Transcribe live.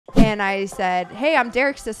And I said, hey, I'm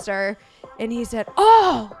Derek's sister. And he said,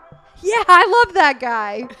 oh, yeah, I love that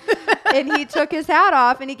guy. And he took his hat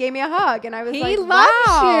off and he gave me a hug. And I was he like, loves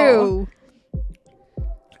wow. you.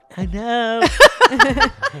 I know.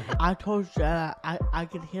 I told you I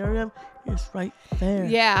could hear him. He's right there.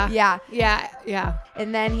 Yeah. Yeah. Yeah. Yeah.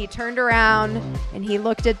 And then he turned around and he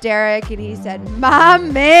looked at Derek and he said, my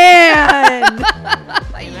man.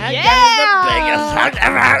 That guy's the biggest hug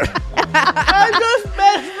ever. I just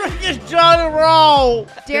met freaking Jelly Roll.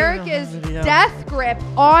 Derek is death grip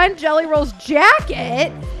on Jelly Roll's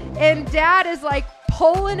jacket. And Dad is like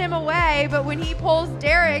pulling him away. But when he pulls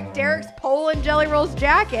Derek, Derek's pulling Jelly Roll's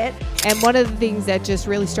jacket. And one of the things that just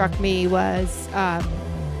really struck me was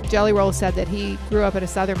Jelly Roll said that he grew up at a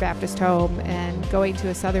Southern Baptist home and going to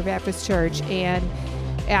a Southern Baptist church. And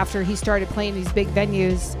after he started playing these big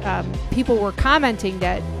venues, people were commenting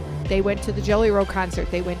that they went to the Jelly Roll concert,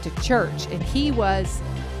 they went to church. And he was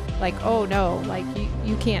like, oh no, like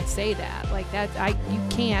you can't say that. Like that,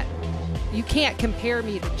 you can't compare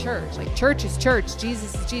me to church. Like church is church,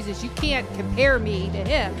 Jesus is Jesus. You can't compare me to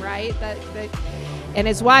him, right? And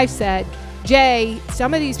his wife said, Jay,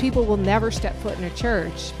 some of these people will never step foot in a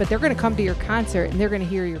church, but they're going to come to your concert and they're going to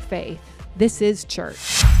hear your faith. This is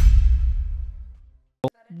church.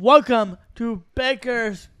 Welcome to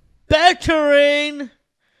Bakers Bantering.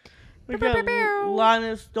 We got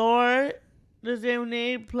Linus Store this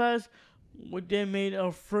evening, plus they made a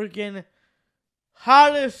freaking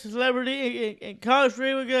hottest celebrity in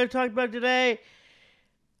country we're going to talk about today.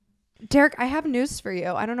 Derek, I have news for you.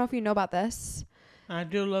 I don't know if you know about this. I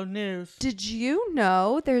do love news. Did you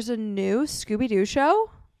know there's a new Scooby-Doo show?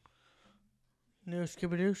 New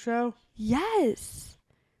Scooby-Doo show? Yes.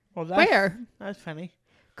 Well, Where? That's funny.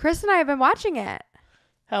 Chris and I have been watching it.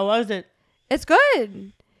 How was it? It's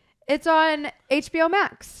good. It's on HBO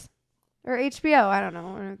Max. Or HBO. I don't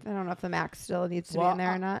know. I don't know if the Max still needs to be in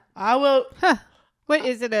there or not. I will. Huh. What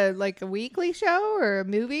is it? A weekly show or a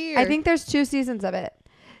movie? Or? I think there's 2 seasons of it.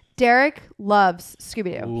 Derek loves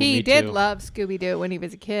Scooby-Doo. Ooh, He me did too. love Scooby-Doo when he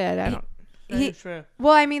was a kid. I don't.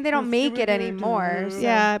 Well, I mean, they don't make it anymore. So.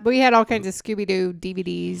 Yeah, but we had all kinds of Scooby-Doo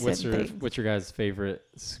DVDs. What's your guys' favorite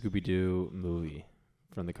Scooby-Doo movie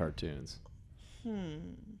from the cartoons?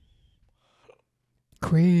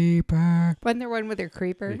 Creeper. Wasn't there one with their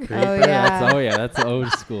creeper? The Creeper? yeah. That's old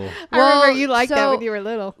school. I remember you liked that when you were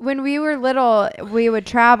little. When we were little, we would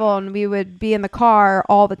travel and we would be in the car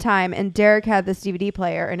all the time. And Derek had this DVD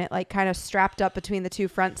player and it like kind of strapped up between the 2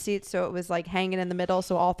 front seats. So it was like hanging in the middle.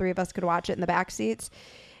 So all 3 of us could watch it in the back seats.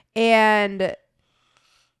 And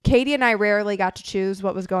Katie and I rarely got to choose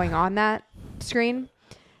what was going on that screen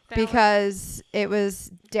because it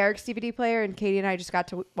was Derek's DVD player and Katie and I just got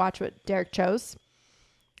to watch what Derek chose.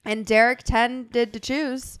 And Derek tended to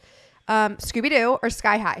choose Scooby-Doo or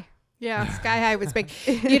Sky High. Yeah, Sky High was big.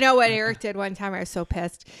 You know what Eric did one time? I was so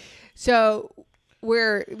pissed. So we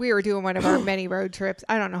were doing one of our many road trips.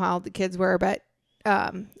 I don't know how old the kids were, but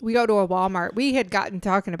we go to a Walmart. We had gotten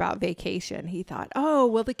talking about Vacation. He thought, oh,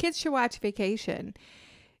 well, the kids should watch Vacation.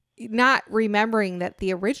 Not remembering that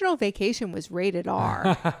the original Vacation was rated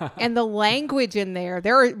R. And the language in there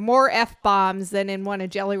are more F-bombs than in one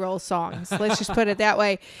of Jelly Roll's songs. Let's just put it that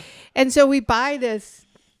way. And so we buy this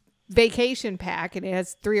Vacation pack and it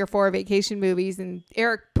has 3 or 4 Vacation movies and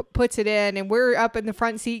Eric puts it in and we're up in the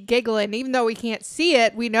front seat giggling. Even though we can't see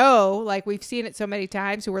it, we know, like we've seen it so many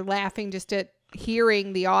times, so we're laughing just at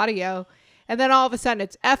hearing the audio. And then all of a sudden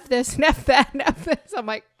it's F this and F that and F this. I'm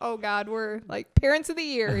like, oh God, we're like parents of the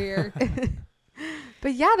year here.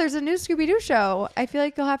 But yeah, there's a new Scooby-Doo show. I feel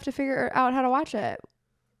like you'll have to figure out how to watch it.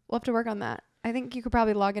 We'll have to work on that. I think you could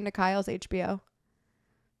probably log into Kyle's HBO.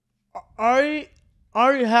 I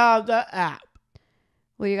already have that app.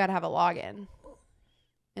 Well, you got to have a login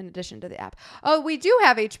in addition to the app. Oh, we do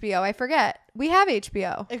have HBO. I forget. We have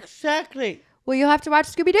HBO. Exactly. Well, you'll have to watch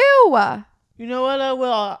Scooby-Doo. You know what? I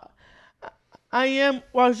will. I am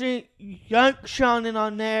watching Young Sheldon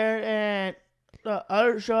on there and the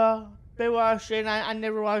other show they watched, and I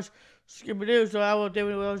never watched Scooby-Doo, so I will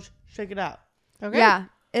definitely check it out. Okay. Yeah,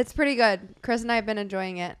 it's pretty good. Chris and I have been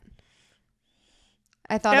enjoying it.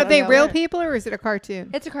 I thought Are they real people or is it a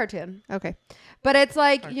cartoon? It's a cartoon. Okay. But it's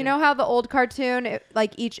like, you know how the old cartoon,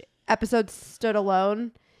 like each episode stood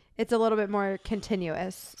alone? It's a little bit more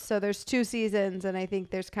continuous. So there's 2 seasons, and I think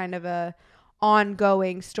there's kind of a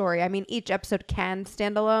ongoing story. I mean, each episode can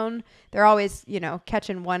stand alone. They're always,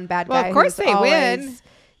 catching one bad guy. Well, of course they win.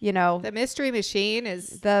 The Mystery Machine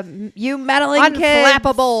is you meddling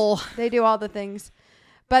unflappable. Kids. They do all the things,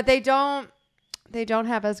 but they don't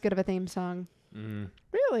have as good of a theme song.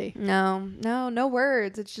 Really? No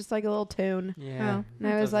words. It's just like a little tune. Yeah. And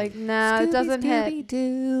I was like, nah, it doesn't hit.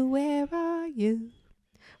 Scooby-Doo, where are you?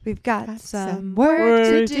 We've got some work work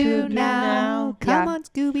to do now. Come on,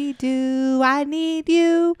 Scooby-Doo, I need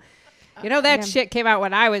you. You know, that shit came out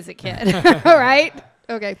when I was a kid. All right?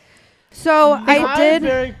 Okay. So I did.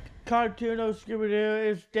 Very cartoon of Scooby-Doo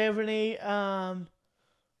is definitely that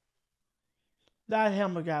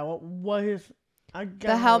helmet guy. What his?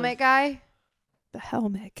 The helmet guy? The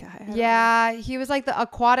helmet guy. Yeah, he was like the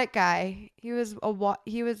aquatic guy. He was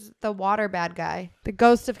the water bad guy. The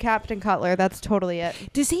ghost of Captain Cutler. That's totally it.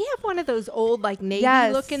 Does he have one of those old like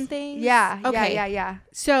Navy looking things? Yeah. Okay. Yeah.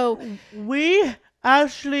 So we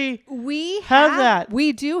actually we have that.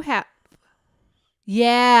 We do have.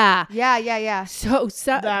 Yeah. Yeah. So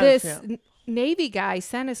That this is him. Navy guy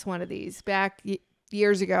sent us one of these back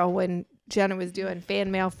years ago when Jenna was doing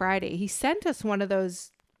Fan Mail Friday. He sent us one of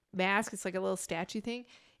those masks. It's like a little statue thing.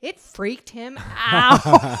 It freaked him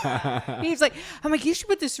out. He's like, I'm like, you should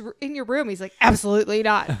put this in your room. He's like, absolutely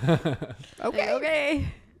not. Okay.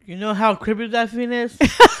 You know how creepy that thing is?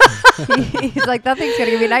 He's like, that thing's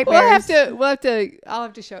gonna give me nightmares. I'll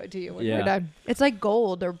have to show it to you when we're Yeah. done. It's like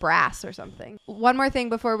gold or brass or something. One more thing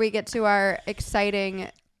before we get to our exciting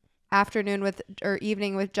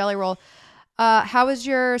evening with Jelly Roll. How was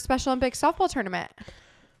your Special Olympics softball tournament?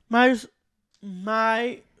 My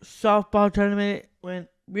softball tournament went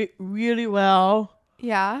really well.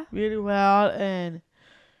 Yeah. Really well, and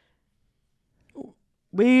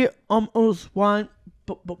we almost won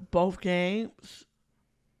both games.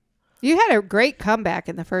 You had a great comeback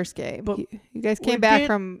in the first game. But you guys came back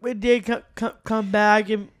We did come back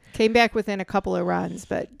and came back within a couple of runs,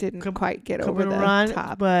 but didn't quite get over the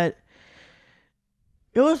top. But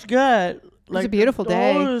it was good. It was a beautiful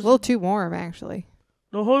day. A little too warm, actually.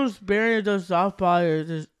 The whole experience of softball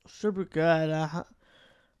is super good.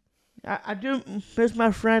 I do miss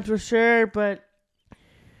my friends for sure, but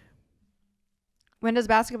When does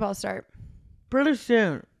basketball start? pretty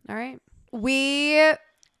soon. All right.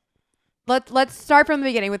 Let's start from the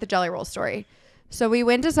beginning with the Jelly Roll story. So we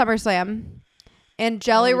went to SummerSlam, and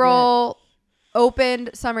Jelly Roll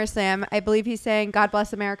opened SummerSlam. I believe he sang "God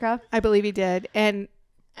Bless America." I believe he did, and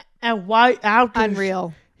why out?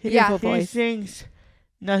 unreal. He voice. sings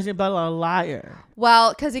 "Nothing But a Liar."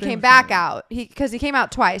 Well, because he came back out. Because he came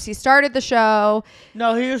out twice. He started the show.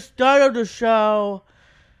 No, he started the show,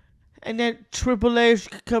 and then Triple H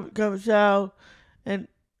comes out, and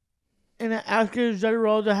asking Jelly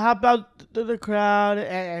Roll to help out the crowd,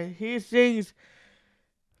 and he sings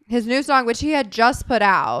His new song, which he had just put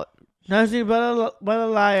out. "Nothing But a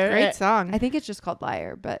Liar." Great song. I think it's just called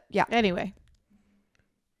Liar, but yeah. Anyway,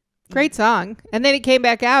 great song. And then he came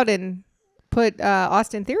back out and put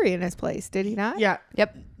Austin Theory in his place. Did he not? Yeah.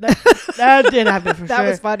 Yep. That did happen for That sure.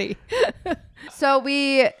 was funny. So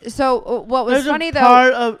what was There's funny a though,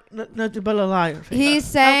 part of "Nothing But a Liar." he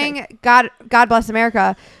sang God Bless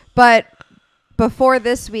America, but before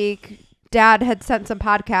this week, Dad had sent some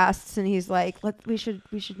podcasts, and he's like, we should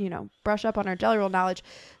brush up on our Jelly Roll knowledge.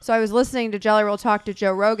 So I was listening to Jelly Roll talk to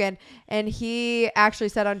Joe Rogan, and he actually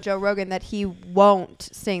said on Joe Rogan that he won't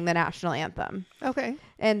sing the national anthem. Okay.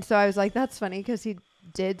 And so I was like, that's funny, because he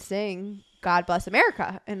did sing God Bless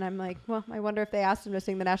America. And I'm like, well, I wonder if they asked him to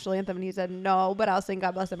sing the national anthem, and he said no, but I'll sing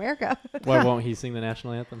God Bless America. Why won't he sing the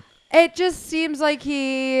national anthem? It just seems like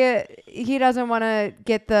he doesn't want to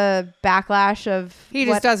get the backlash of He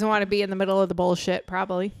just doesn't want to be in the middle of the bullshit,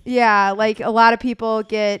 probably. Yeah, like a lot of people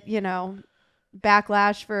get,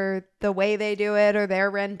 backlash for the way they do it or their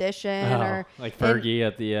rendition or like Fergie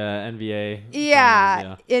at the NBA.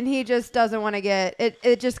 Yeah, and he just doesn't want to get it.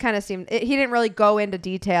 It just kind of seemed he didn't really go into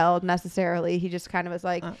detail necessarily. He just kind of was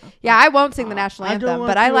like, yeah, I won't sing the national anthem,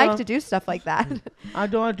 but I like to do stuff like that. I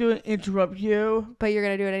don't want to interrupt you, But you're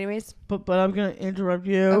going to do it anyways? but I'm going to interrupt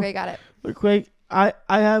you. Okay, got it. Real quick, I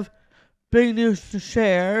have big news to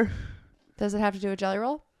share. Does it have to do with Jelly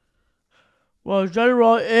Roll? Well, Jelly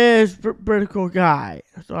Roll is a pretty cool guy,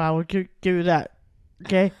 so I will give you that.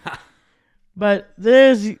 Okay? But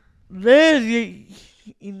this you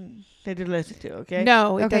need to listen to, okay?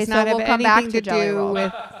 No, it Okay, does so not we'll have come back anything to to Jelly do Roll.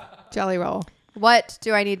 with Jelly Roll. What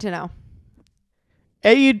do I need to know?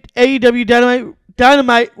 AEW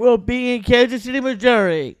Dynamite will be in Kansas City,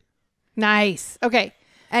 Missouri. Nice. Okay.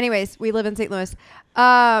 Anyways, we live in St. Louis.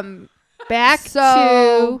 Back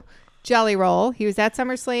So- to Jelly Roll. He was at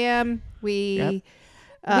SummerSlam. We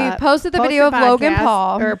posted the video of Logan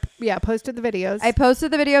Paul. Posted the videos. I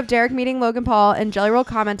posted the video of Derek meeting Logan Paul, and Jelly Roll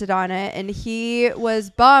commented on it, and he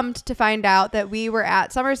was bummed to find out that we were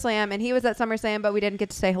at SummerSlam, and he was at SummerSlam, but we didn't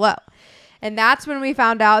get to say hello. And that's when we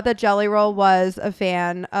found out that Jelly Roll was a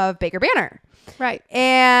fan of Baker Banter. Right.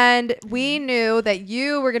 And we knew that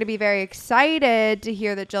you were going to be very excited to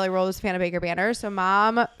hear that Jelly Roll was a fan of Baker Banter. So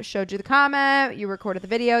Mom showed you the comment. You recorded the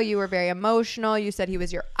video. You were very emotional. You said he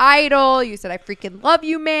was your idol. You said, I freaking love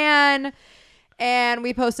you, man. And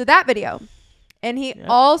we posted that video. And he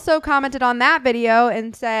also commented on that video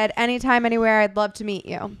and said, anytime, anywhere, I'd love to meet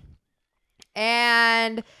you.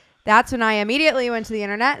 And that's when I immediately went to the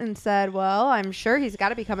internet and said, well, I'm sure he's got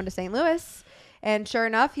to be coming to St. Louis. And sure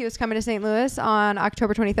enough, he was coming to St. Louis on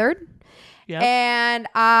October 23rd. Yep. And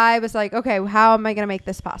I was like, okay, how am I going to make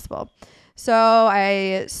this possible? So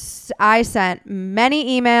I sent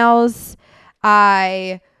many emails.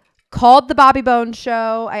 I called the Bobby Bones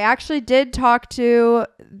show. I actually did talk to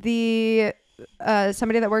the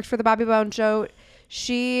somebody that works for the Bobby Bones show.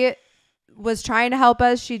 She was trying to help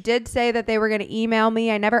us. She did say that they were going to email me.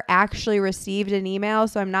 I never actually received an email,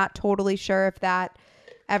 so I'm not totally sure if that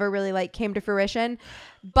ever really like came to fruition.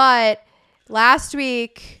 But last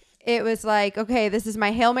week it was like, okay, this is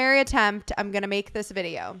my Hail Mary attempt. I'm going to make this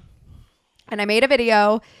video. And I made a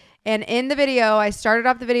video. And in the video, I started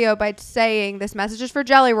off the video by saying, this message is for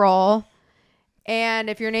Jelly Roll. And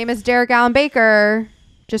if your name is Derek Allen Baker,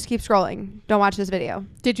 just keep scrolling. Don't watch this video.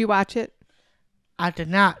 Did you watch it? I did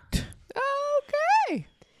not. Okay.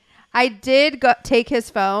 I did take his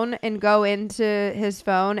phone and go into his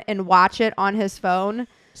phone and watch it on his phone.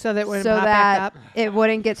 So that wouldn't pop back up. It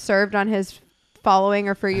wouldn't get served on his following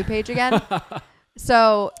or For You page again.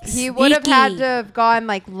 So he would have had to have gone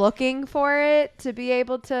like looking for it to be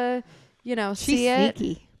able to, see it.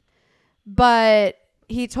 Sneaky. But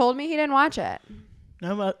he told me he didn't watch it.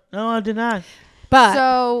 No, I did not. But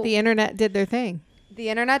so the internet did their thing. The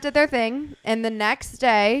internet did their thing. And the next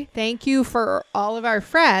day. Thank you for all of our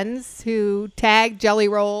friends who tagged Jelly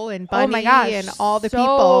Roll and Bunny and all the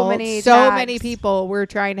people. So many people were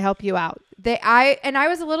trying to help you out. I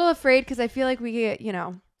was a little afraid because I feel like we get,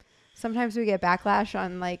 sometimes we get backlash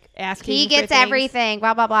on like asking. He gets everything,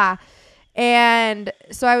 blah, blah, blah. And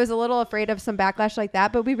so I was a little afraid of some backlash like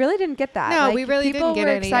that, but we really didn't get that. No, we really didn't get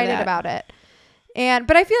any of that. People were excited about it.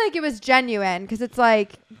 But I feel like it was genuine because it's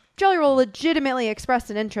like Jelly Roll legitimately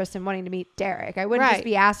expressed an interest in wanting to meet Derek. I wouldn't just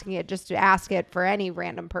be asking it just to ask it for any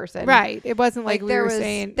random person. Right. It wasn't like we were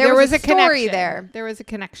saying there was a story connection there. There was a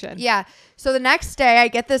connection. Yeah. So the next day I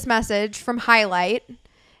get this message from Highlight,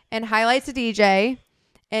 and Highlight's a DJ,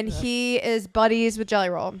 and he is buddies with Jelly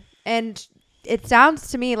Roll. And it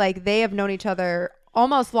sounds to me like they have known each other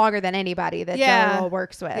almost longer than anybody that Jelly Roll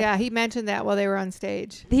works with. Yeah, he mentioned that while they were on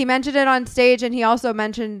stage. He mentioned it on stage, and he also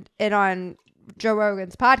mentioned it on Joe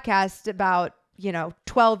Rogan's podcast about,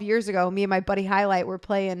 12 years ago. Me and my buddy Highlight were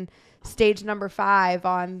playing stage number 5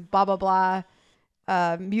 on blah, blah,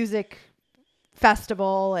 blah music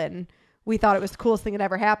festival, and we thought it was the coolest thing that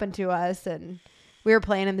ever happened to us, and we were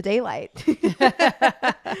playing in the daylight.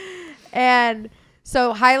 And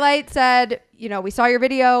so Highlight said, we saw your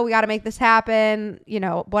video. We got to make this happen.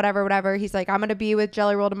 Whatever. He's like, I'm going to be with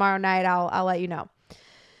Jelly Roll tomorrow night. I'll let you know.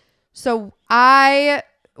 So I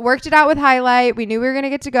worked it out with Highlight. We knew we were going to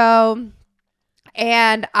get to go.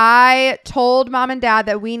 And I told Mom and Dad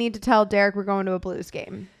that we need to tell Derek we're going to a Blues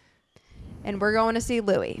game. And we're going to see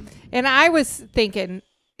Louie. And I was thinking,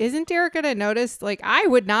 isn't Derek going to notice? Like, I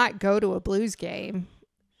would not go to a Blues game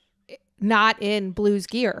not in Blues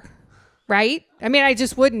gear. Right? I mean, I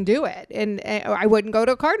just wouldn't do it. And I wouldn't go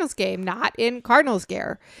to a Cardinals game, not in Cardinals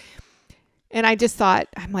gear. And I just thought,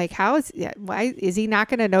 I'm like, why is he not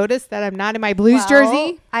going to notice that I'm not in my Blues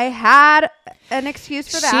jersey? I had an excuse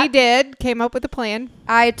for that. She did, came up with a plan.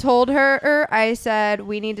 I told her, I said,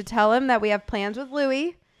 we need to tell him that we have plans with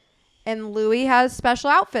Louie. And Louie has special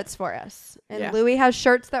outfits for us. And Louie has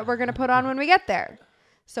shirts that we're going to put on when we get there.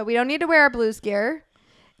 So we don't need to wear our Blues gear.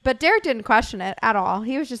 But Derek didn't question it at all.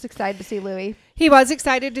 He was just excited to see Louie. He was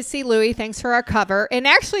excited to see Louie. Thanks for our cover. And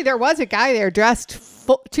actually, there was a guy there dressed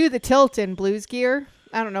to the tilt in Blues gear.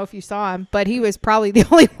 I don't know if you saw him, but he was probably the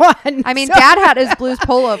only one. I mean, Dad had his Blues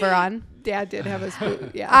pullover on. Dad did have his Blues,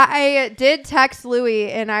 yeah. I did text Louie,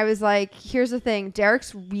 and I was like, here's the thing.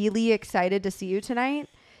 Derek's really excited to see you tonight.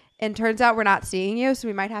 And turns out we're not seeing you, so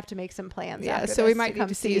we might have to make some plans. Yeah, so we might need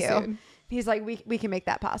to see you soon. He's like, we can make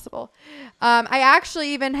that possible. I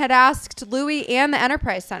actually even had asked Louie and the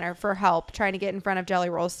Enterprise Center for help trying to get in front of Jelly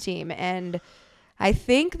Roll's team. And I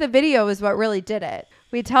think the video is what really did it.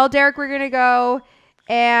 We tell Derek we're going to go,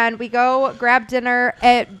 and we go grab dinner.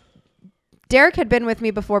 Derek had been with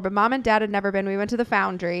me before, but Mom and Dad had never been. We went to the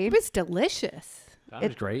Foundry. It was delicious. That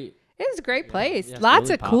was great. It was a great place. Yeah, Lots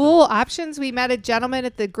really of cool options. We met a gentleman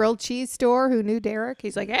at the grilled cheese store who knew Derek.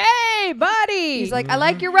 He's like, hey, buddy. He's like, I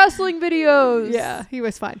like your wrestling videos. yeah, he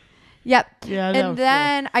was fun. Yep. Yeah, And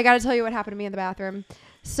then I got to tell you what happened to me in the bathroom.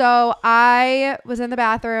 So I was in the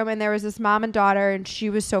bathroom and there was this mom and daughter and she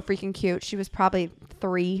was so freaking cute. She was probably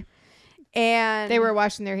 3. And They were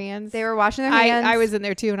washing their hands. they were washing their hands. I was in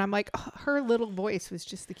there too, and I'm like, oh, her little voice was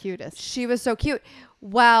just the cutest. She was so cute.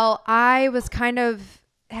 Well, I was kind of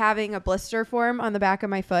having a blister form on the back of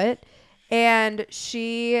my foot, and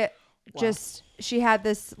she had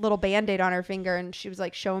this little Band-Aid on her finger, and she was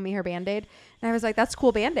like showing me her Band-Aid, and I was like, that's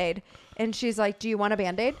cool Band-Aid. And she's like, do you want a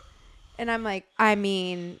Band-Aid? And I'm like, I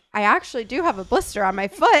mean, I actually do have a blister on my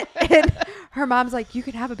foot. And her mom's like, you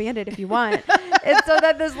can have a Band-Aid if you want. And so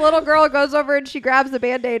then this little girl goes over and she grabs the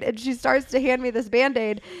Band-Aid and she starts to hand me this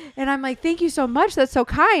Band-Aid. And I'm like, thank you so much. That's so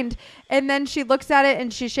kind. And then she looks at it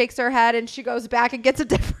and she shakes her head and she goes back and gets a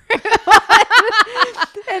different one.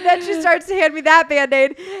 And then she starts to hand me that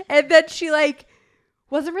Band-Aid. And then she like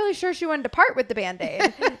wasn't really sure she wanted to part with the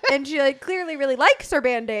Band-Aid. And she like clearly really likes her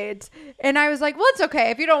Band-Aids. And I was like, well, it's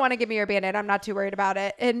okay. If you don't want to give me your Band-Aid, I'm not too worried about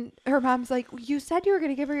it. And her mom's like, you said you were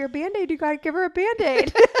going to give her your Band-Aid. You got to give her a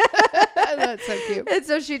Band-Aid. That's so cute. And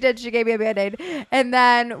so she did. She gave me a Band-Aid. And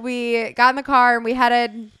then we got in the car and we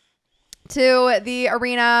headed to the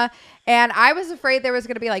arena. And I was afraid there was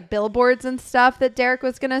going to be like billboards and stuff that Derek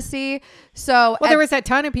was going to see. So Well, there was a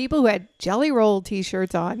ton of people who had Jelly Roll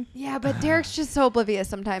t-shirts on. yeah, but Derek's just so oblivious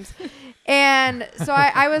sometimes. And so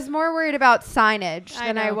I was more worried about signage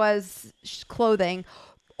than I was clothing.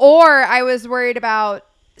 Or I was worried about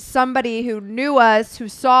somebody who knew us, who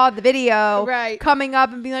saw the video, coming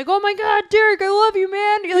up and being like, oh my God, Derek, I love you,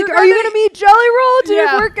 man. You're like, are you going to meet Jelly Roll? Did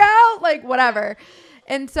it work out? Like, whatever.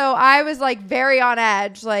 And so I was like very on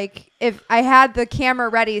edge. Like if I had the camera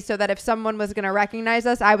ready so that if someone was going to recognize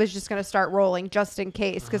us, I was just going to start rolling just in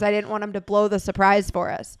case, because I didn't want them to blow the surprise for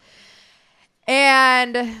us.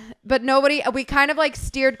 But nobody, we kind of like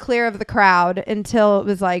steered clear of the crowd until it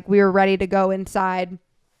was like we were ready to go inside.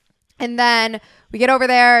 And then we get over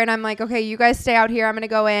there and I'm like, okay, you guys stay out here. I'm going to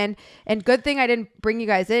go in. And good thing I didn't bring you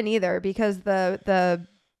guys in either, because the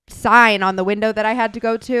sign on the window that I had to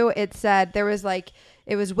go to, it said there was like,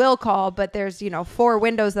 it was will call, but there's, 4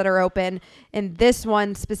 windows that are open. And this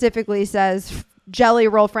one specifically says Jelly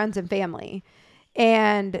Roll Friends and Family.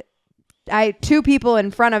 And 2 people in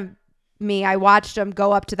front of me, I watched them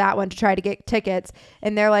go up to that one to try to get tickets.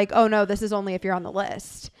 And they're like, oh no, this is only if you're on the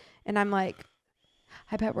list. And I'm like,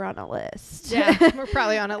 I bet we're on a list. Yeah, we're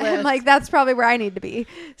probably on a list. I'm like, that's probably where I need to be.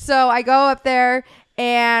 So I go up there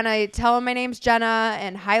and I tell him my name's Jenna,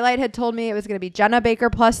 and Highlight had told me it was going to be Jenna Baker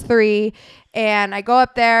 +3. And I go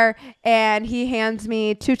up there and he hands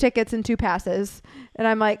me 2 tickets and 2 passes. And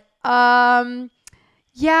I'm like,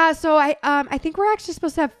 yeah, so I think we're actually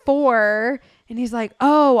supposed to have 4. And he's like,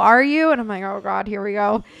 oh, are you? And I'm like, oh God, here we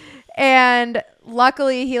go. And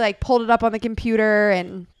luckily he like pulled it up on the computer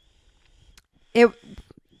and it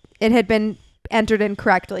had been entered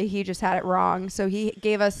incorrectly. He just had it wrong. So he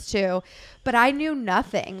gave us 2, but I knew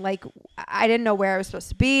nothing. Like I didn't know where I was supposed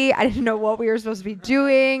to be. I didn't know what we were supposed to be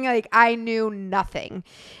doing. Like I knew nothing.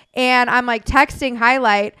 And I'm like texting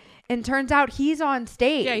Highlight, and turns out he's on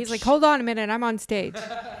stage. Yeah. He's like, hold on a minute. I'm on stage.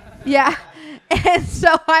 Yeah. And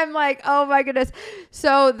so I'm like, oh my goodness.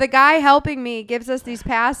 So the guy helping me gives us these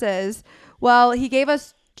passes. Well, he gave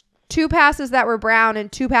us 2 passes that were brown and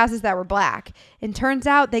 2 passes that were black. And turns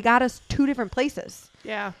out they got us 2 different places.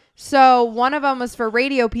 Yeah. So one of them was for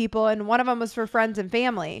radio people and one of them was for friends and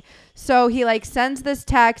family. So he like sends this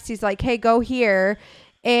text. He's like, hey, go here.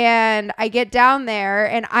 And I get down there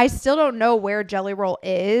and I still don't know where Jelly Roll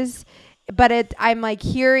is, but I'm like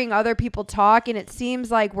hearing other people talk, and it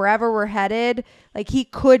seems like wherever we're headed, like he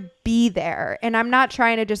could be there. And I'm not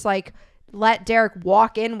trying to just like let Derek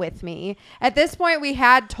walk in with me. At this point, we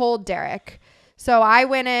had told Derek. So I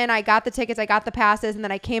went in, I got the tickets, I got the passes, and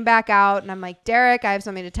then I came back out and I'm like, Derek, I have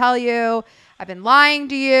something to tell you. I've been lying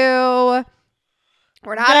to you.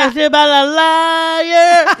 We're not about a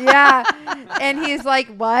liar. Yeah. And he's like,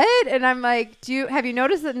 what? And I'm like, have you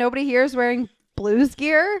noticed that nobody here is wearing Blues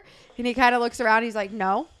gear? And he kind of looks around. He's like,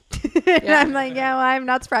 no. And I'm like, yeah, well, I'm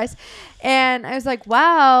not surprised. And I was like,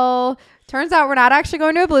 well, turns out we're not actually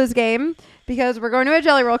going to a Blues game because we're going to a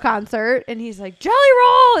Jelly Roll concert. And he's like, Jelly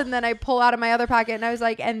Roll. And then I pull out of my other pocket and I was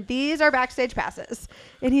like, and these are backstage passes.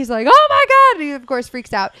 And he's like, oh my God. And he of course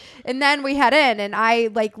freaks out. And then we head in and I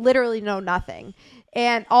like literally know nothing.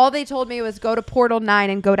 And all they told me was go to Portal 9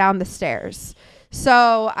 and go down the stairs.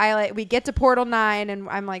 So we get to portal 9 and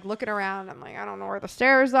I'm like looking around. I'm like, I don't know where the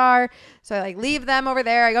stairs are. So I like leave them over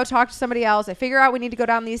there. I go talk to somebody else. I figure out we need to go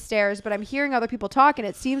down these stairs, but I'm hearing other people talk and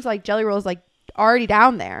it seems like Jelly Roll is like already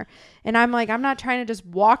down there. And I'm like, I'm not trying to just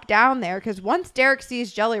walk down there because once Derek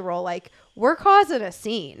sees Jelly Roll, like we're causing a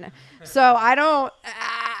scene. So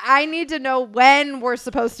I need to know when we're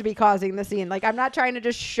supposed to be causing the scene. Like I'm not trying to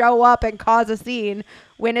just show up and cause a scene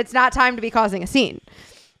when it's not time to be causing a scene.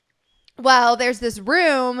 Well, there's this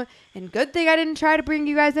room, and good thing I didn't try to bring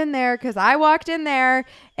you guys in there because I walked in there,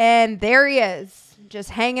 and there he is,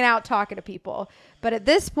 just hanging out, talking to people. But at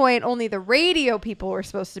this point, only the radio people were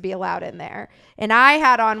supposed to be allowed in there. And I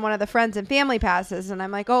had on one of the friends and family passes, and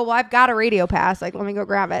I'm like, oh, well, I've got a radio pass. Like, let me go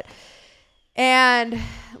grab it. And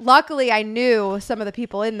luckily, I knew some of the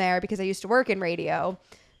people in there because I used to work in radio.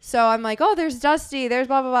 So I'm like, oh, there's Dusty, there's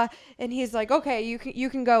blah, blah, blah. And he's like, okay, you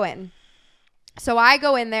can go in. So I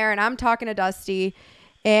go in there and I'm talking to Dusty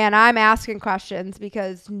and I'm asking questions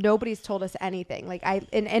because nobody's told us anything. Like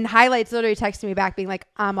and Highlights literally texted me back being like,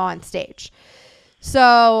 I'm on stage.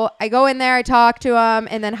 So I go in there, I talk to him,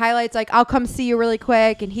 and then Highlights like, I'll come see you really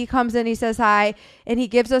quick. And he comes in, he says hi, and he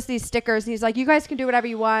gives us these stickers. And he's like, you guys can do whatever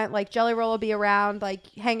you want. Like Jelly Roll will be around, like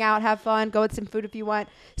hang out, have fun, go get some food if you want.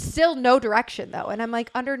 Still no direction though. And I'm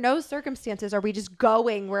like, under no circumstances are we just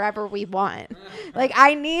going wherever we want. Like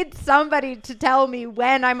I need somebody to tell me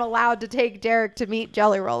when I'm allowed to take Derek to meet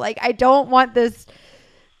Jelly Roll. Like I don't want this.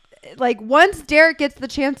 Like once Derek gets the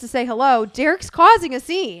chance to say hello, Derek's causing a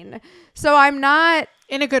scene. So I'm not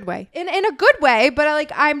in a good way. In a good way, but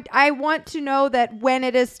I want to know that when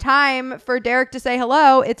it is time for Derek to say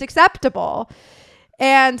hello, it's acceptable.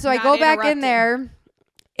 And so I go back in there,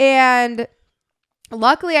 and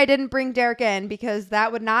luckily I didn't bring Derek in because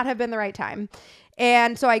that would not have been the right time.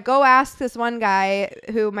 And so I go ask this one guy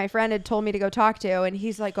who my friend had told me to go talk to, and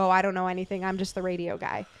he's like, oh, I don't know anything. I'm just the radio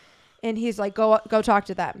guy. And he's like, go talk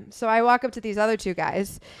to them. So I walk up to these other two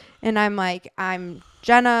guys, and I'm like, I'm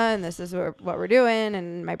Jenna, and this is what we're doing,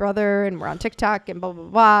 and my brother, and we're on TikTok, and blah, blah,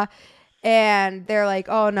 blah. And they're like,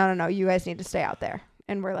 oh, no, you guys need to stay out there.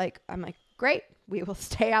 And I'm like, great, we will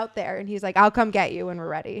stay out there. And he's like, I'll come get you when we're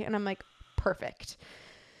ready. And I'm like, perfect.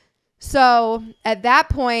 So at that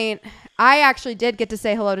point, I actually did get to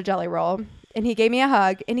say hello to Jelly Roll. And he gave me a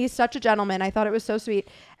hug, and he's such a gentleman. I thought it was so sweet.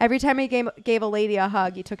 Every time he gave a lady a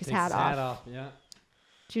hug, he took his hat off. Yeah.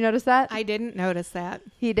 Did you notice that? I didn't notice that.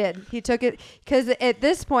 He did. He took it because at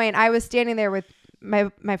this point, I was standing there with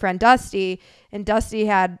my friend Dusty, and Dusty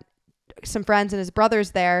had some friends and his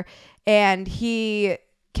brothers there, and he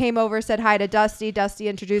came over, said hi to Dusty. Dusty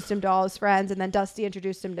introduced him to all his friends, and then Dusty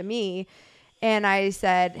introduced him to me. And I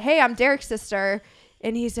said, hey, I'm Derek's sister.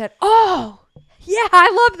 And he said, oh, yeah,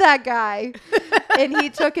 I love that guy. And he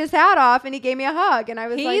took his hat off and he gave me a hug. And I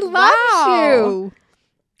was like, wow. You.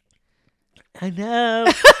 I know.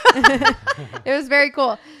 It was very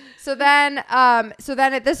cool. So then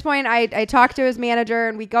at this point, I talked to his manager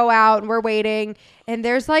and we go out and we're waiting. And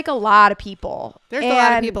there's like a lot of people. There's a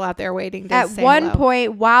lot of people out there waiting to say one hello.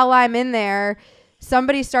 point while I'm in there,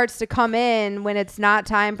 somebody starts to come in when it's not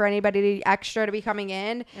time for anybody extra to be coming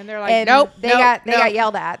in. And they're like, nope. They got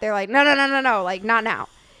yelled at. They're like, no, like not now.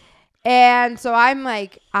 And so I'm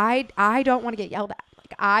like, I don't want to get yelled at.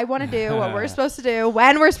 Like I want to do what we're supposed to do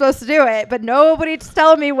when we're supposed to do it, but nobody's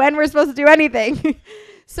telling me when we're supposed to do anything.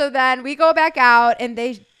 So then we go back out and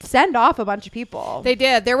they send off a bunch of people. They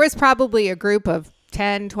did. There was probably a group of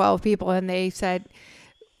 10, 12 people, and they said,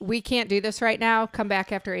 we can't do this right now. Come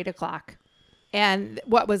back after 8:00. And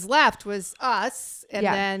what was left was us, and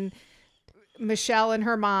then Michelle and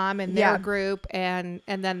her mom and their group, and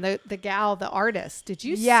then the gal, the artist. Did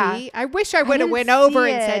you see? I wish I would have went over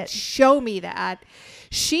and said, show me that.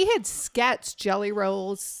 She had sketched Jelly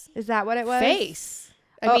Roll's Is that what it was? face.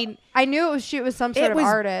 I mean, I knew she was some sort of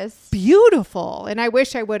artist. Beautiful. And I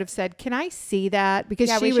wish I would have said, can I see that?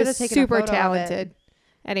 Because she was super talented.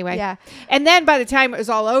 Anyway. Yeah. And then by the time it was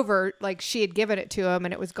all over, like she had given it to him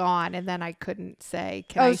and it was gone. And then I couldn't say,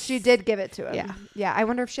 she did give it to him. Yeah. Yeah. I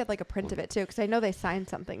wonder if she had like a print of it too. Cause I know they signed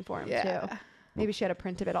something for him too. Maybe she had a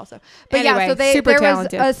print of it also. But anyway, so there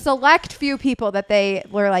talented. was a select few people that they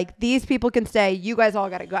were like, these people can stay. You guys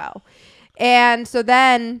all got to go. And so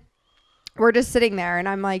then we're just sitting there and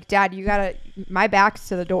I'm like, Dad, my back's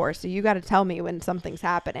to the door. So you got to tell me when something's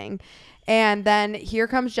happening. And then here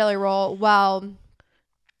comes Jelly Roll. Well,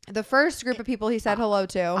 the first group of people he said hello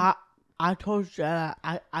to. I told you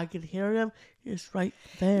I could hear him. He's right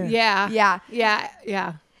there.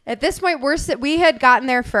 Yeah. At this point, we had gotten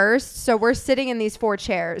there first, so we're sitting in these 4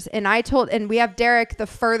 chairs. And we have Derek the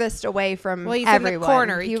furthest away from he's everyone. in the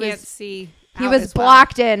corner. He can't see. He was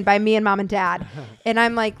blocked in by me and mom and dad. And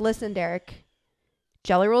I'm like, listen, Derek,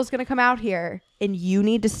 Jelly Roll's going to come out here and you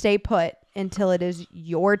need to stay put until it is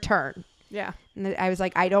your turn. Yeah. And I was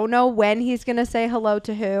like, I don't know when he's going to say hello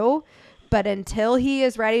to who, but until he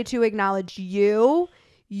is ready to acknowledge you,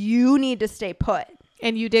 you need to stay put.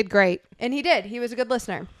 And you did great. And he did. He was a good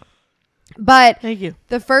listener. But Thank you.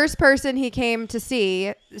 the first person he came to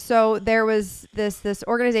see, so there was this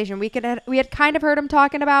organization. We had kind of heard him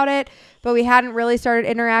talking about it, but we hadn't really started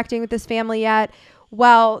interacting with this family yet.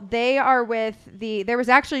 Well, they are with there was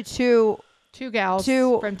actually two gals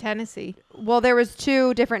from Tennessee. Well, there was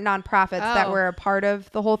two different nonprofits that were a part of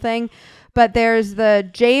the whole thing. But there's the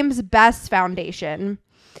James Best Foundation.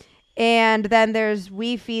 And then there's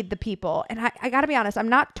We Feed the People. And I got to be honest, I'm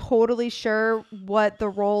not totally sure what the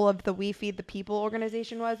role of the We Feed the People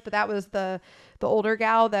organization was, but that was the older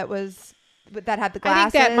gal that had the glasses. I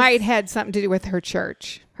think that might had something to do with her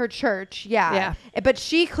church. Her church, yeah. But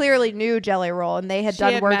she clearly knew Jelly Roll, and they had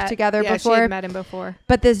done work together before. She had met him before.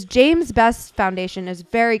 But this James Best Foundation is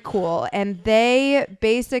very cool, and they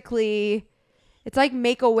basically, it's like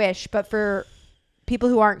Make-A-Wish, but for people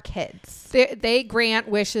who aren't kids. They grant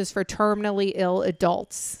wishes for terminally ill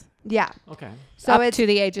adults. Yeah. Okay. So up it's to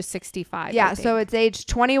the age of 65. Yeah. So it's age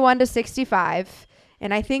 21 to 65.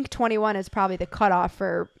 And I think 21 is probably the cutoff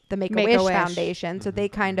for the Make-A-Wish Foundation. So they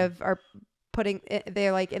kind of are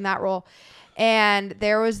they're like in that role. And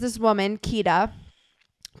there was this woman, Keita's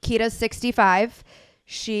 65.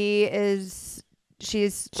 She's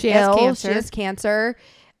ill. Cancer. She has cancer.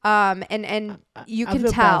 And you can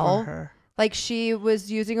tell. Like, she was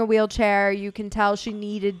using a wheelchair. You can tell she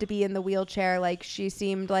needed to be in the wheelchair. Like, she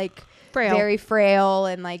seemed like very frail,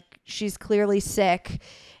 and like she's clearly sick.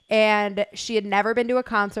 And she had never been to a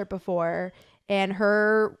concert before. And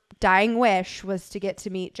her dying wish was to get to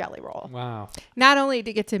meet Jelly Roll. Wow. Not only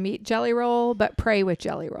to get to meet Jelly Roll, but pray with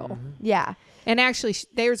Jelly Roll. Mm-hmm. Yeah. And actually,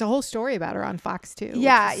 there's a whole story about her on Fox too.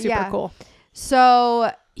 Yeah. Super cool.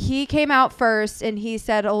 So he came out first and he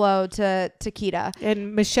said hello to Keita.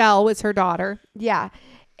 And Michelle was her daughter. Yeah.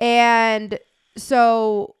 And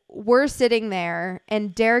so we're sitting there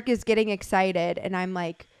and Derek is getting excited and I'm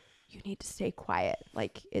like, you need to stay quiet.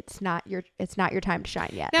 Like, it's not your time to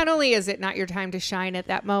shine yet. Not only is it not your time to shine at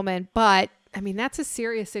that moment, but I mean, that's a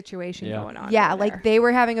serious situation going on. Yeah. Like they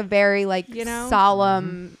were having a very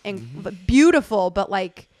solemn and beautiful, but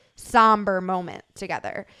like somber moment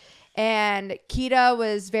together. And Keita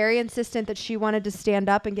was very insistent that she wanted to stand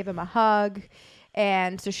up and give him a hug.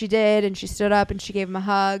 And so she did, and she stood up and she gave him a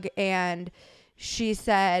hug. And she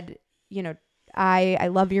said, you know, I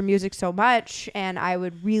love your music so much, and I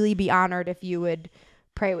would really be honored if you would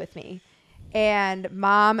pray with me. And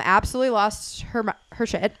Mom absolutely lost her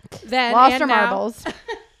shit. Lost her marbles.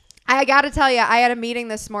 I got to tell you, I had a meeting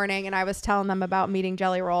this morning, and I was telling them about meeting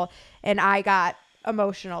Jelly Roll, and I got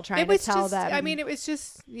emotional trying to tell them. I mean, it was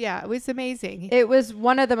just, it was amazing. It was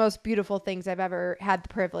one of the most beautiful things I've ever had the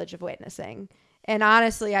privilege of witnessing. And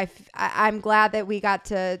honestly, I'm glad that we got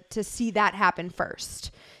to see that happen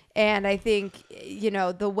first. And I think, you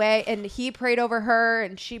know, the way, and he prayed over her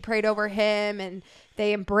and she prayed over him and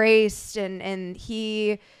they embraced and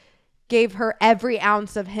he gave her every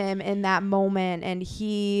ounce of him in that moment. And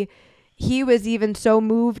he was even so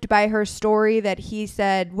moved by her story that he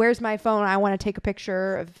said, "Where's my phone? I want to take a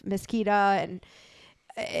picture of Miss Keita." And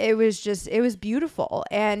it was beautiful.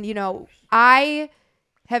 And, you know, I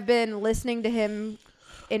have been listening to him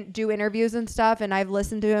do interviews and stuff, and I've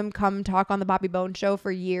listened to him come talk on the Bobby Bones show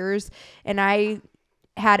for years, and I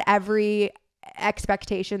had every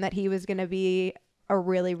expectation that he was going to be a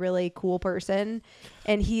really, really cool person,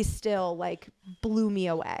 and he still like blew me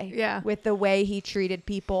away with the way he treated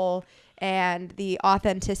people and the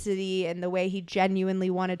authenticity and the way he genuinely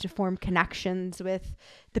wanted to form connections with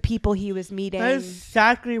the people he was meeting. That's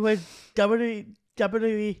exactly what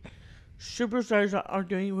WWE superstars are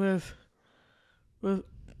doing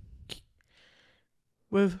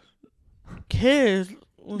with kids.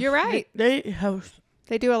 You're right. They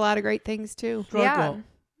do a lot of great things too. Struggle.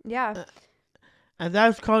 Yeah. And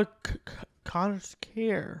that's called Connor's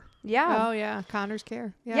Care. Yeah. Oh yeah, Connor's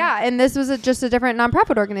Care. Yeah, and this was just a different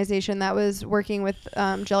nonprofit organization that was working with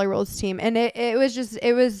Jelly Roll's team, and it was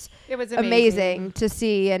amazing to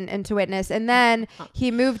see and to witness. And then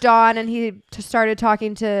he moved on and he started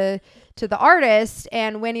talking to the artist,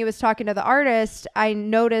 and when he was talking to the artist, I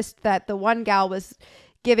noticed that the one gal was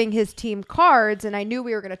giving his team cards, and I knew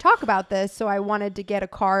we were going to talk about this, so I wanted to get a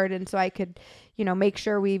card and so I could, you know, make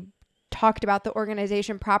sure we talked about the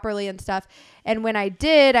organization properly and stuff. And when I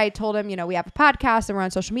did, I told him, you know, we have a podcast and we're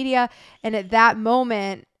on social media. And at that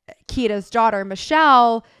moment, Keita's daughter,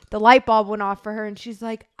 Michelle, the light bulb went off for her, and she's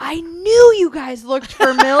like, I knew you guys looked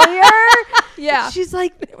familiar. Yeah. She's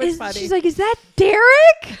like, was funny. she's like, is that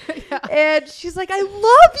Derek? Yeah. And she's like, I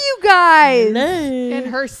love you guys. And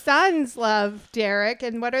her sons love Derek.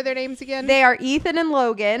 And what are their names again? They are Ethan and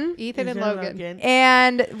Logan. Ethan and Logan.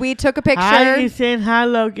 And we took a picture. Hi, Ethan. Hi,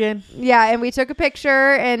 Logan. Yeah, and we took a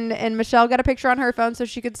picture, and Michelle got a picture on her phone so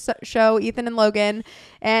she could show Ethan and Logan.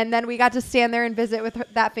 And then we got to stand there and visit with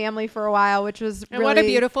that family for a while, which was And really, what a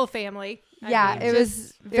beautiful family. Yeah, it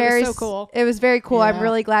was very so cool. It was very cool. Yeah. I'm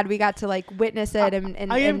really glad we got to like witness it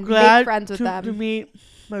and I am and glad make friends with them. to meet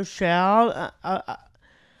Michelle.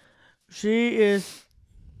 She is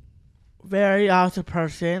very awesome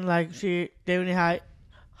person. Like she definitely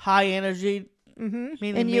high energy. Mm-hmm.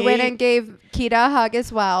 And you went and gave Keita a hug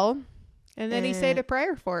as well. And then he said a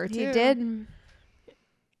prayer for her too. He did.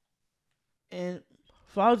 And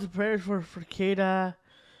thoughts and prayers for Keita.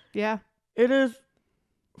 Yeah. It is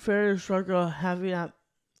very struggle having a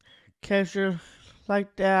cancer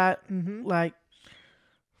like that. Mm-hmm. Like,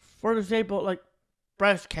 for example, like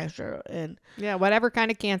breast cancer and Yeah, whatever kind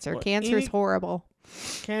of cancer. Well, Cancer is horrible.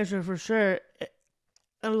 cancer for sure.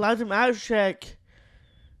 And last time I checked,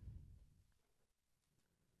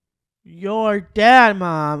 your dad,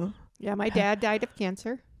 Mom, Yeah, my dad died of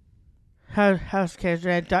cancer. has cancer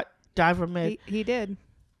and died from it. He did.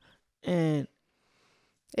 And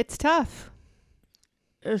It's tough.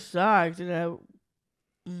 it sucks.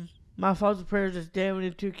 My thoughts and prayers is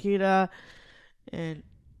damaging to Keita and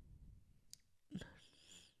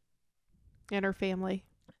And her family.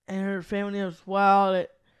 her family as well.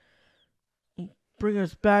 It bring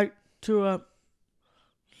us back to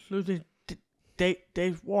losing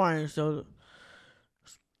Dave Warren. So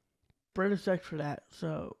spread a sex for that.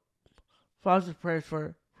 So thoughts and prayers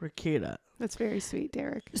for Keita. That's very sweet,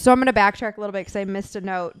 Derek. So I'm going to backtrack a little bit because I missed a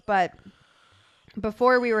note. But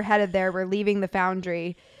before we were headed there, we're leaving the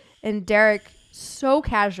foundry, and Derek, so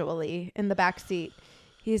casually in the back seat,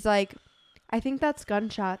 he's like, I think that's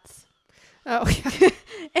gunshots. Oh,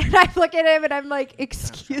 And I look at him and I'm like,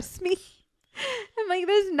 excuse me? I'm like,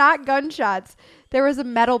 there's not gunshots. There was a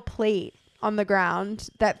metal plate on the ground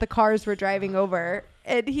that the cars were driving over.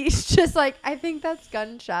 And he's just like, I think that's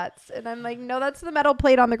gunshots. And I'm like, no, that's the metal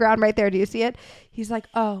plate on the ground right there. Do you see it? He's like,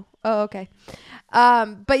 oh, okay.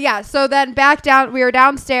 But yeah, so then back down, we were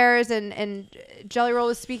downstairs and Jelly Roll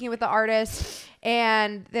was speaking with the artist.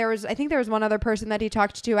 And I think there was one other person that he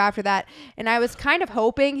talked to after that. And I was kind of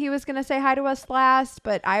hoping he was going to say hi to us last,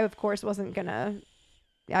 but I, of course, wasn't going to.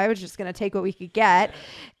 I was just going to take what we could get.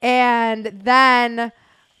 And then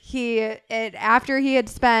after he had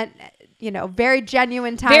spent, very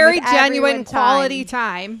genuine time. very with genuine everyone quality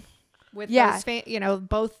time with those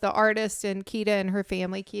both the artist and Keita and her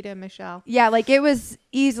family, Keita and Michelle. Yeah, like it was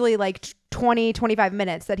easily like 20, 25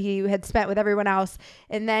 minutes that he had spent with everyone else.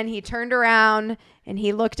 And then he turned around and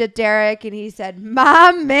he looked at Derek and he said,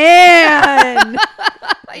 my man.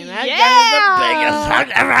 And that guy's the biggest hug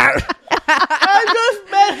ever. I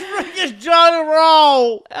just met freaking Johnny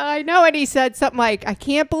Roll. I know, and he said something like, I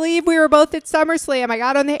can't believe we were both at SummerSlam. I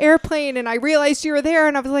got on the airplane and I realized you were there,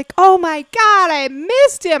 and I was like, oh my God, I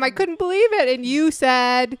missed him. I couldn't believe it. And you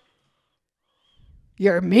said,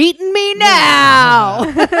 you're meeting me now.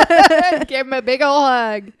 Give him a big old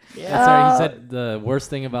hug. Yeah. That's right. He said the worst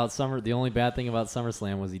thing about the only bad thing about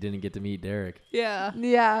SummerSlam was he didn't get to meet Derek. Yeah.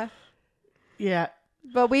 Yeah. Yeah.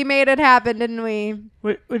 But we made it happen, didn't we?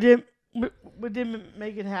 We didn't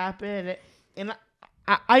make it happen, and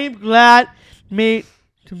I am glad to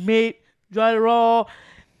meet Johnny Roll,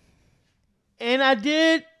 and I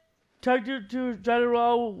did talk to Johnny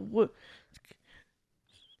Roll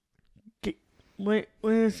when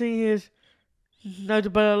he sing his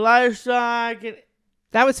Nothing But a Liar song.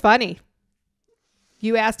 That was funny.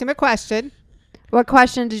 You asked him a question. What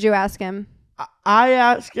question did you ask him? I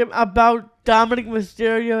asked him about Dominic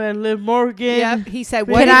Mysterio and Liv Morgan. Yeah, he said,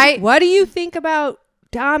 what do you think about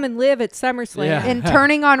Dom and Liv at SummerSlam? Yeah. And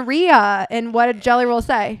turning on Rhea. And what did Jelly Roll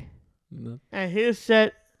say? And he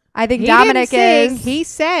said, I think He Dominic didn't sing. is. He a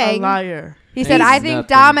sang. liar. He said, I think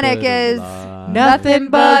Dominic is Nothing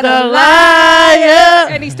but a a liar.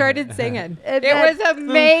 And he started singing. And It then- was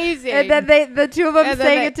amazing. And then the two of them And then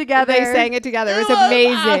sang it together. They sang it together. It was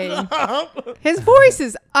amazing. Awesome. His voice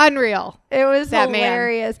is unreal. It was That man.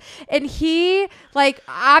 hilarious. And he,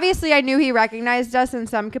 obviously I knew he recognized us in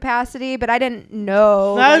some capacity, but I didn't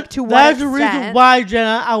know to what That's the extent. reason why,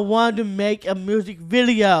 Jenna, I wanted to make a music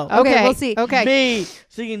video. Okay, we'll see. Okay. Me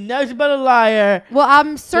singing Nothing But a Liar. Well,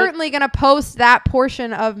 I'm certainly going to post that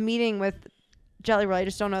portion of meeting with Jelly Roll. I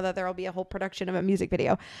just don't know that there will be a whole production of a music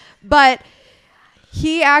video. But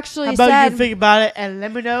he actually How about said, you think about it and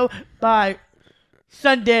let me know by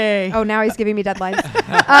Sunday. oh, now he's giving me deadlines.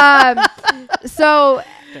 So,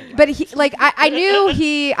 but he, like, I knew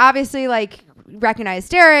he obviously, like, recognized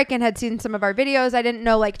Derek and had seen some of our videos. I didn't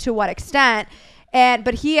know, like, to what extent.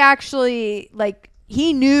 But he actually, like,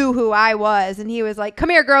 he knew who I was, and he was like, come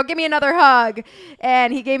here, girl, give me another hug.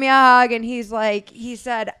 And he gave me a hug, and he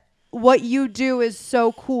said, what you do is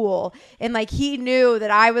so cool. And like, he knew that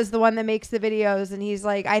I was the one that makes the videos, and he's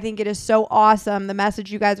like, I think it is so awesome, the message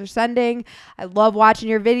you guys are sending. I love watching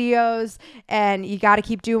your videos, and you got to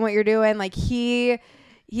keep doing what you're doing. Like, he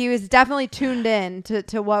was definitely tuned in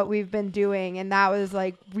to what we've been doing, and that was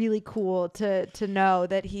like really cool to know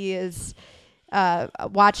that he is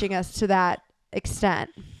watching us to that extent.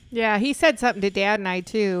 Yeah, he said something to Dad and I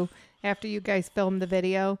too after you guys filmed the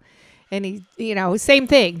video. And he, you know, same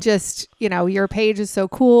thing. Just, you know, your page is so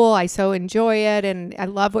cool. I so enjoy it. And I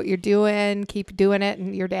love what you're doing. Keep doing it.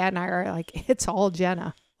 And your dad and I are like, it's all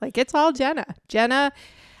Jenna. Like, it's all Jenna. Jenna,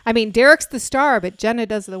 I mean, Derek's the star, but Jenna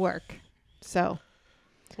does the work. So.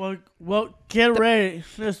 Well, get ready.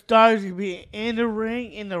 The stars will be in the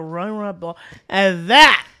ring in the Royal Rumble. And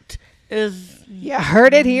that is. You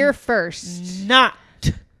heard it here first. Not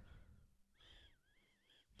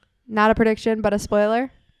a prediction, but a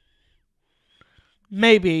spoiler.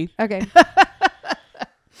 Maybe. Okay.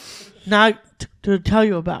 Not to tell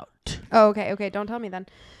you about. Oh, okay. Don't tell me then.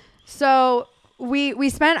 So we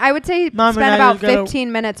spent, I would say, Mom spent about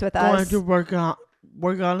 15 minutes with us. Going to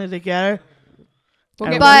work on it together.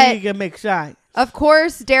 Okay, but we can make sides. of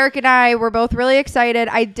course, Derek and I were both really excited.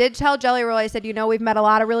 I did tell Jelly Roll, I said, you know, we've met a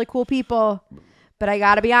lot of really cool people, but I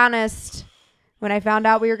got to be honest. When I found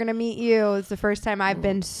out we were going to meet you, it's the first time I've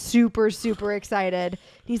been super, super excited.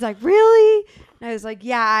 He's like, really? And I was like,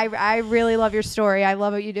 yeah, I really love your story. I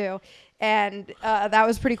love what you do. And that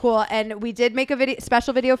was pretty cool. And we did make a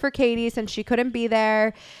special video for Katie since she couldn't be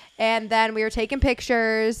there. And then we were taking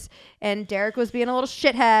pictures, and Derek was being a little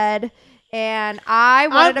shithead. And I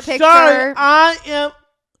wanted a picture. Sorry, I am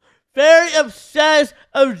very obsessed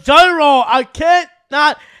of Jelly Roll. I can't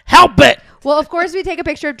not help it. Well, of course, we take a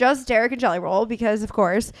picture of just Derek and Jelly Roll because, of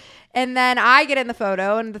course. And then I get in the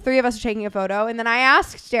photo, and the three of us are taking a photo. And then I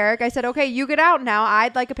asked Derek, I said, okay, you get out now.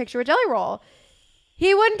 I'd like a picture with Jelly Roll.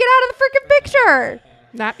 He wouldn't get out of the freaking picture.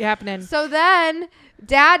 Not happening. So then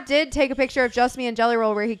Dad did take a picture of just me and Jelly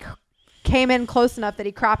Roll where he came in close enough that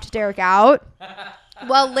he cropped Derek out.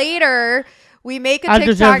 Well, later we make a I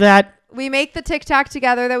deserve TikTok. that. We make the TikTok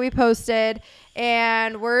together that we posted,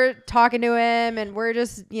 and we're talking to him, and we're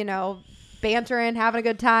just, you know, bantering, having a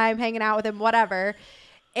good time, hanging out with him, whatever.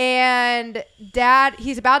 And Dad,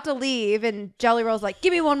 he's about to leave, and Jelly Roll's like,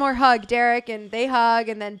 give me one more hug, Derek. And they hug,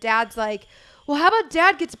 and then Dad's like, well, how about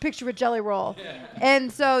Dad gets a picture with Jelly Roll? Yeah.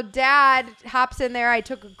 And so Dad hops in there. I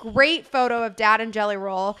took a great photo of Dad and Jelly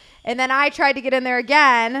Roll, and then I tried to get in there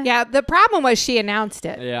again. Yeah, the problem was she announced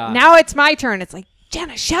it. Yeah. Now it's my turn. It's like,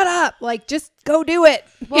 Jenna, shut up. Like, just go do it.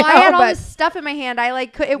 Well, I had all this stuff in my hand. I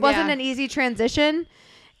like, it wasn't an easy transition.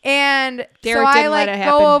 And Derek so I didn't let it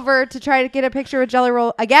happen. go over to try to get a picture with Jelly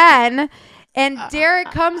Roll again. And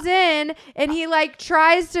Derek comes in, and he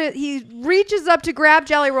he reaches up to grab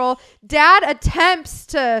Jelly Roll. Dad attempts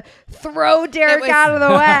to throw Derek out of the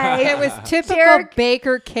way. It was typical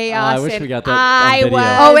Baker chaos. I wish we got that on video.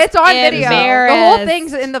 Oh, it's on video. Embarrassed. The whole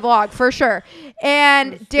thing's in the vlog for sure.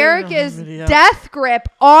 And Derek is death grip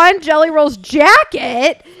on Jelly Roll's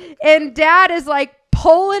jacket, and Dad is like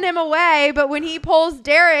pulling him away, but when he pulls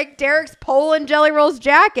Derek's pulling Jelly Roll's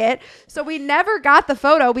jacket. So we never got the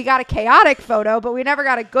photo. We got a chaotic photo, but we never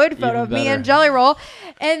got a good photo of me and Jelly Roll.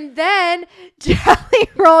 And then Jelly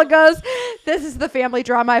Roll goes, this is the family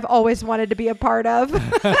drama I've always wanted to be a part of.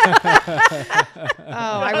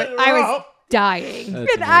 I was dying.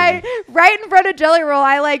 That's And right in front of Jelly Roll,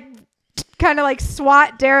 I like kind of like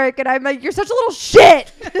swat Derek, and I'm like, you're such a little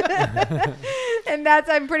shit. And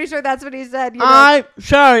I'm pretty sure that's what he said. I'm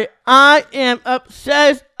sorry. I am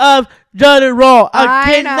obsessed of Jelly Roll.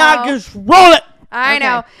 I cannot control it. I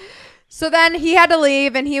know. So then he had to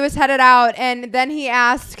leave, and he was headed out, and then he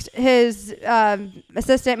asked his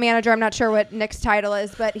assistant manager, I'm not sure what Nick's title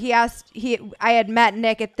is, but I had met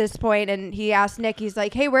Nick at this point, and he asked Nick, he's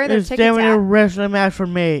like, hey, where are their tickets a at? wrestling match for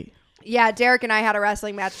me. Yeah, Derek and I had a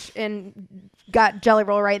wrestling match and got Jelly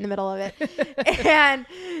Roll right in the middle of it. And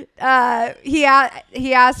he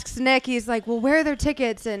asks Nick, he's like, well, where are their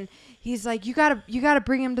tickets? And he's like, you gotta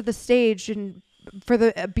bring him to the stage, and for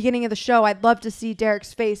the beginning of the show, I'd love to see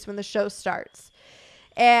Derek's face when the show starts.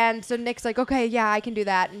 And so Nick's like, okay, yeah, I can do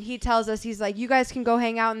that. And he tells us, he's like, you guys can go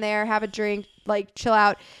hang out in there, have a drink, like chill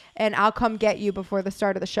out, and I'll come get you before the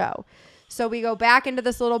start of the show. So we go back into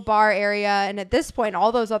this little bar area, and at this point,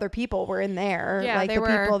 all those other people were in there. Yeah, like they the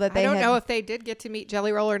were. people that they I don't had. know if they did get to meet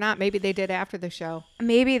Jelly Roll or not. Maybe they did after the show.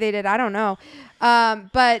 Maybe they did. I don't know.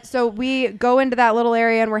 But so we go into that little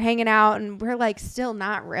area and we're hanging out, and we're like still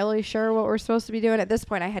not really sure what we're supposed to be doing. At this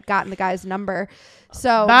point, I had gotten the guy's number.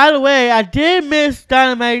 So by the way, I did miss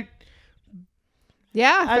Dynamite.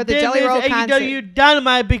 Yeah, I for the did Jelly miss Roll concert. AEW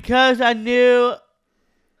Dynamite because I knew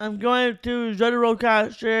I'm going to Jelly Roll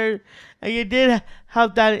concert, and you did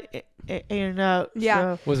have that in your notes.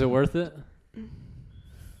 Yeah. So Was it worth it?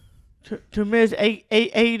 to miss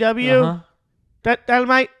AEW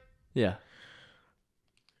Dynamite. Yeah.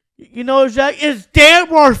 You know, Zach, it's damn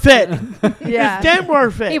worth it. yeah. It's damn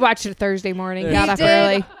worth it. He watched it Thursday morning. Yeah. Got He up did,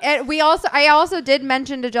 early. and I also did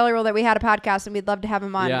mention to Jelly Roll that we had a podcast and we'd love to have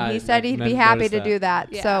him on. Yeah, and he I said he'd be happy to do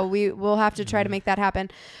that. Yeah. So we'll have to try to make that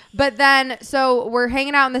happen. But then, so we're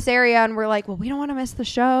hanging out in this area and we're like, well, we don't want to miss the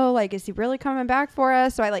show. Like, is he really coming back for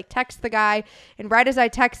us? So I like text the guy, and right as I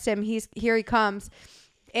text him, here he comes.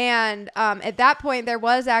 And at that point, there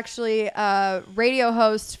was actually a radio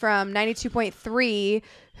host from 92.3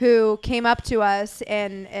 who came up to us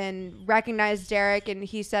and recognized Derek, and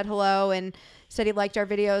he said hello and said he liked our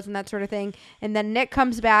videos and that sort of thing. And then Nick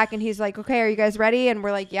comes back and he's like, okay, are you guys ready? And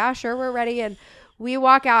we're like, yeah, sure, we're ready. And we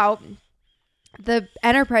walk out. The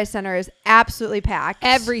Enterprise Center is absolutely packed.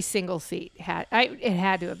 Every single seat had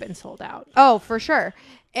to have been sold out. Oh, for sure.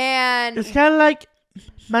 And It's kind of like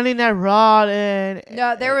Monday Night Raw, and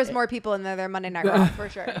no, there was more people in there than Monday Night Raw, for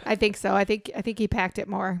sure. I think so. I think he packed it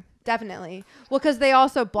more. Definitely. Well, because they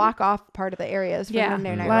also block off part of the areas for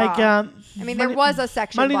Monday Night like Raw. I mean, there was a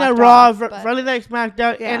section Monday Night blocked Raw, off, but- Friday Night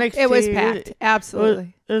SmackDown, Yeah, NXT. it was packed.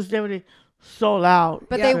 Absolutely. It was definitely sold out.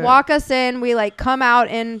 But Yeah. they walk us in. We like come out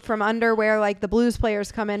in from under where like the Blues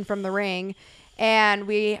players come in from the ring, and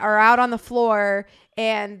we are out on the floor,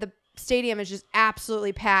 and the stadium is just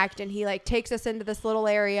absolutely packed. And he like takes us into this little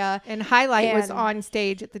area. And Highlight was And- on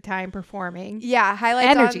stage at the time performing. Yeah, highlights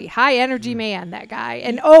Energy, on- high energy man, that guy.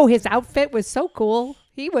 And his outfit was so cool.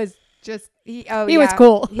 He was just He was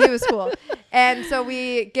cool. He was cool. And so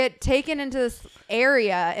we get taken into this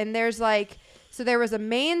area, and there's like, so there was a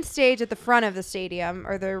main stage at the front of the stadium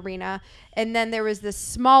or the arena, and then there was this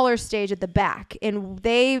smaller stage at the back, and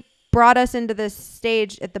they brought us into this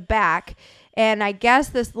stage at the back. And I guess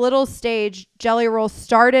this little stage, Jelly Roll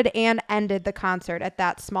started and ended the concert at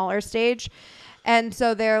that smaller stage. And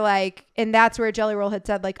so they're like, and that's where Jelly Roll had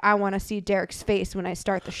said, like, I want to see Derek's face when I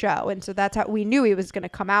start the show. And so that's how we knew he was going to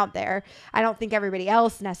come out there. I don't think everybody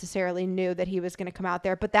else necessarily knew that he was going to come out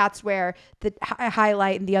there, but that's where the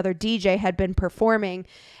Highlight and the other DJ had been performing.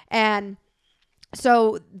 And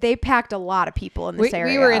so they packed a lot of people in this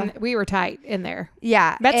area. We were tight in there.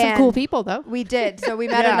 Yeah. Met some and cool people though. We did. So we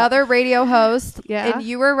met Yeah. another radio host. Yeah. And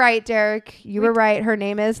you were right, Derek. You were right. Her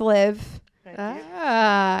name is Liv.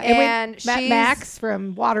 And we met she's- Max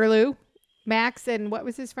from Waterloo. Max and what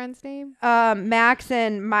was his friend's name? Max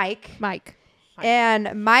and Mike. Mike.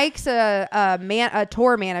 And Mike's a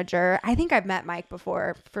tour manager. I think I've met Mike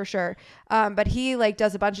before for sure. But he like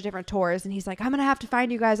does a bunch of different tours, and he's like, I'm gonna have to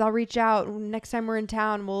find you guys. I'll reach out next time we're in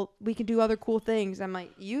town. We can do other cool things. I'm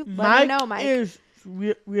like, you let me know, Mike. is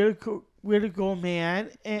really cool man,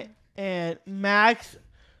 and Max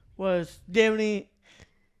was definitely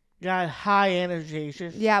got high energy.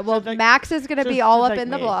 Yeah, well, like, Max is gonna be just all up like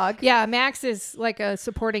in the me. vlog. Yeah, Max is like a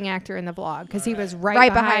supporting actor in the vlog because he was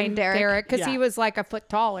right behind Derek because he Yeah. was like a foot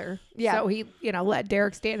taller. Yeah. So he, let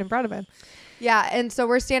Derek stand in front of him. Yeah, and so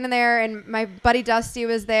we're standing there, and my buddy Dusty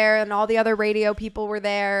was there, and all the other radio people were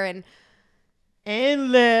there, and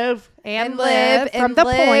Liv. Liv from and The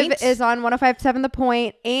Liv Point is on 105.7 The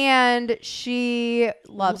Point, and she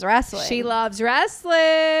loves wrestling. She loves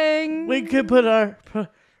wrestling. We could put her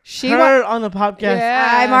She on the podcast. Yeah.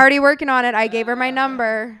 I'm already working on it. I gave her my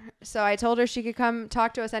number, so I told her she could come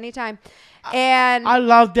talk to us anytime. And I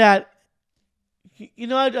love that. You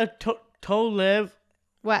know what I told Liv?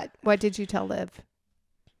 What did you tell Liv?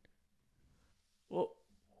 Well,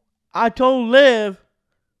 I told Liv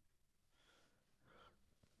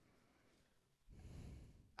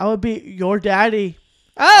I would be your daddy.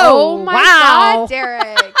 oh my wow. God,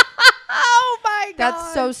 Derek, Oh my God.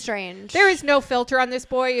 that's so strange. There is no filter on this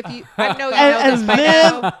boy. If you, I know you know And this by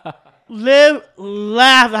now. Liv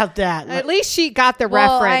laughed at that. At least she got the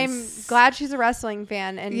well, reference. I'm glad she's a wrestling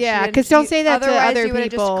fan, and Yeah, because because don't say that to other you would've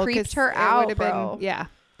people. just creeped 'cause her it out, would've bro. Yeah.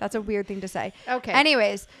 That's a weird thing to say. Okay.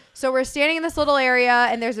 Anyways, so we're standing in this little area,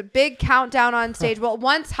 and there's a big countdown on stage. Well,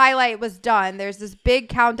 once Highlight was done, there's this big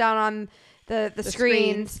countdown on the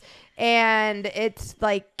screens, and it's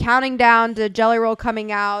like counting down to Jelly Roll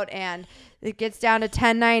coming out, and it gets down to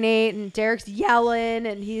 10, 9, 8, and Derek's yelling,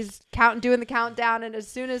 and he's doing the countdown. And as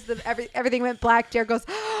soon as everything went black, Derek goes,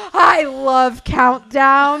 I love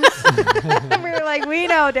countdowns. And we were like, we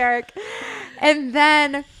know, Derek. And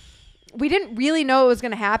then we didn't really know it was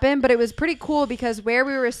going to happen, but it was pretty cool because where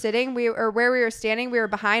we were sitting, where we were standing, we were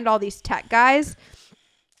behind all these tech guys.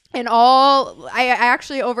 And I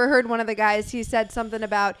actually overheard one of the guys, he said something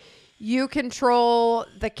about, you control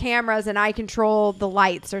the cameras and I control the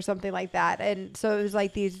lights or something like that. And so it was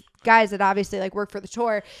like these guys that obviously like work for the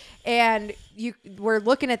tour, and we're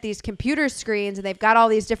looking at these computer screens, and they've got all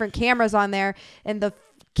these different cameras on there, and the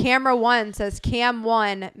camera 1 says cam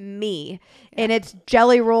 1 me, and it's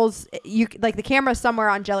Jelly Roll's, like the camera's somewhere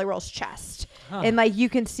on Jelly Roll's chest. And like you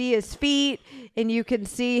can see his feet, and you can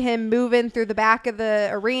see him moving through the back of the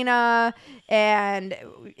arena, and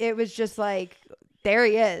it was just like, there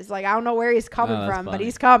he is. Like, I don't know where he's coming from, but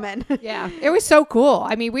he's coming. Yeah, it was so cool.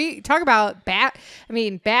 I mean, we talk about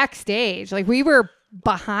backstage. Like, we were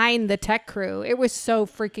behind the tech crew. It was so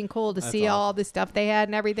freaking cool to see all the stuff they had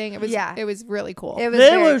and everything. It was really cool. It was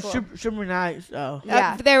they very were cool. super nice, though.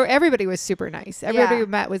 Yeah. Everybody was super nice. Everybody we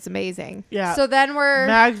met was amazing. Yeah. So then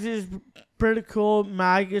Max is pretty cool.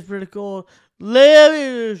 Mike is pretty cool. Liv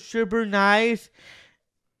is super nice.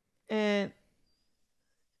 And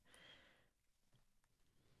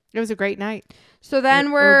it was a great night. So then it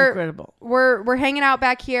was we're incredible. we're hanging out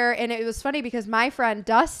back here, and it was funny because my friend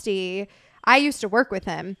Dusty, I used to work with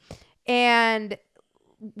him, and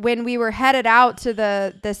when we were headed out to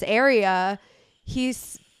this area,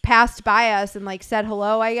 he's passed by us and like said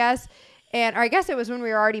hello, I guess. Or I guess it was when we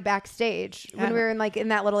were already backstage, when we were in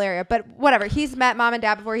that little area. But whatever, he's met Mom and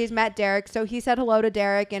Dad before. He's met Derek, so he said hello to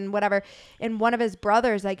Derek and whatever. And one of his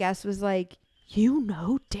brothers, I guess, was like, "You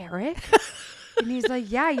know Derek?" And he's like,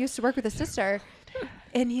 "Yeah, I used to work with his sister."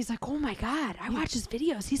 And he's like, "Oh my God, I watch his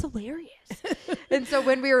videos. He's hilarious." And so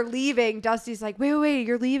when we were leaving, Dusty's like, wait,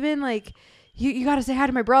 you're leaving? Like, you got to say hi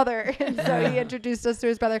to my brother. And so he introduced us to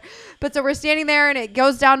his brother. But so we're standing there, and it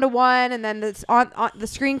goes down to 1, and then it's on the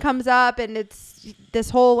screen comes up, and it's this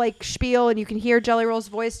whole like spiel, and you can hear Jelly Roll's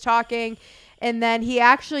voice talking. And then he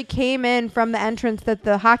actually came in from the entrance that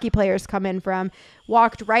the hockey players come in from,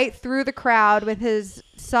 walked right through the crowd with his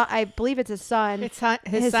son. I believe it's his son. It's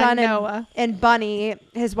his son Noah. And Bunny,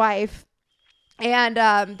 his wife.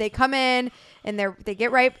 And they come in, and they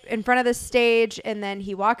get right in front of the stage, and then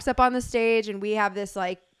he walks up on the stage, and we have this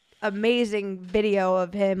like amazing video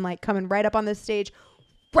of him like coming right up on the stage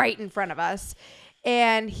right in front of us.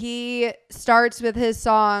 And he starts with his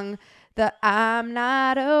song, the I'm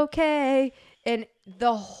Not Okay, and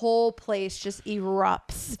the whole place just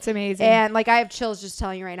erupts. It's amazing. And like I have chills just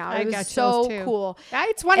telling you right now. It was so cool.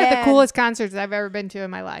 It's one of the coolest concerts I've ever been to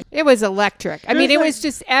in my life. It was electric. I mean, it was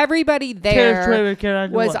just everybody there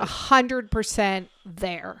was 100%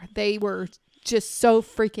 there. They were just so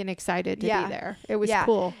freaking excited to be there. It was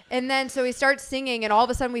cool. And then so he starts singing, and all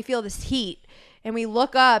of a sudden we feel this heat, and we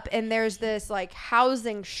look up, and there's this like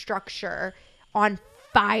housing structure on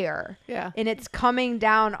fire, and it's coming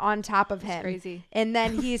down on top of him. Crazy. And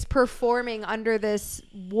then he's performing under this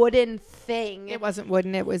wooden thing. It wasn't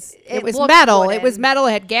wooden. It was metal. Wooden. It was metal.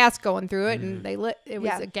 It had gas going through it, and they lit. It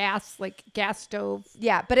was a gas stove.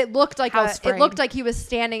 Yeah, but it looked like it looked like he was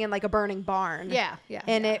standing in like a burning barn. Yeah.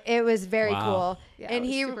 And it was very cool. Yeah, and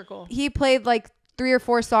it was super cool. He played like 3 or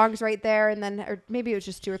 4 songs right there, and then, or maybe it was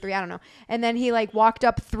just 2 or 3, I don't know. And then he like walked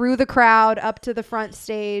up through the crowd up to the front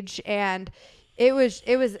stage, and it was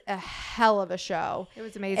a hell of a show. It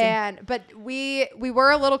was amazing. But we were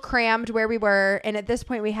a little crammed where we were, and at this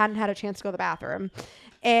point we hadn't had a chance to go to the bathroom,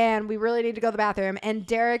 and we really need to go to the bathroom. And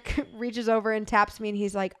Derek reaches over and taps me, and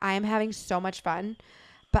he's like, "I am having so much fun,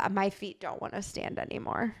 but my feet don't want to stand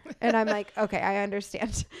anymore." And I'm like, "Okay, I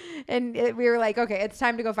understand." And we were like, "Okay, it's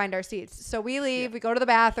time to go find our seats." So we leave, we go to the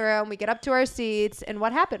bathroom, we get up to our seats, and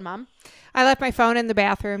what happened, Mom? I left my phone in the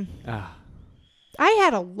bathroom. I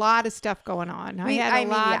had a lot of stuff going on. I had a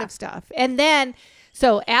lot of stuff. And then,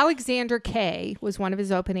 so Alexander K was one of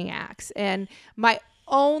his opening acts. And my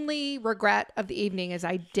only regret of the evening is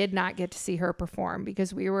I did not get to see her perform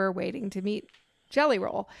because we were waiting to meet Jelly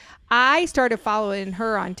Roll. I started following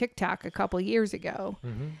her on TikTok a couple years ago.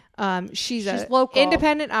 She's a local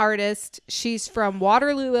independent artist. She's from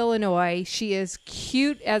Waterloo, Illinois. She is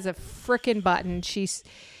cute as a frickin' button. She's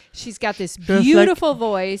got this beautiful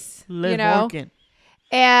voice, you know.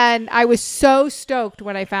 And I was so stoked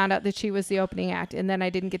when I found out that she was the opening act, and then I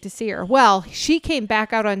didn't get to see her. Well, she came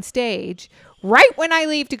back out on stage right when I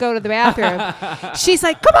leave to go to the bathroom. She's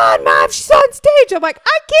like, "Come on, Mom, she's on stage." I'm like,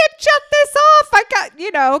 "I can't shut this off. I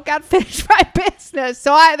got to finish my business."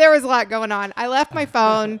 So there was a lot going on. I left my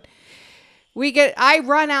phone I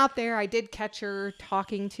run out there. I did catch her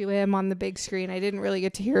talking to him on the big screen. I didn't really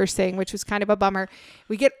get to hear her sing, which was kind of a bummer.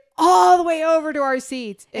 We get all the way over to our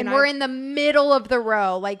seats. And we're in the middle of the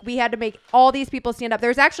row. Like, we had to make all these people stand up.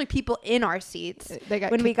 There's actually people in our seats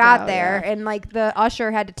when we got there. Yeah. And, like, the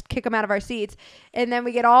usher had to kick them out of our seats. And then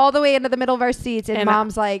we get all the way into the middle of our seats. And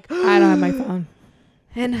Mom's like, I don't have my phone.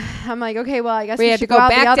 And I'm like, okay, well, I guess we had to go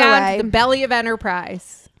back down to the belly of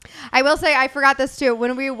Enterprise. I will say, I forgot this too.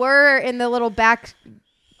 When we were in the little back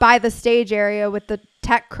by the stage area with the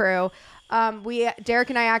tech crew, Derek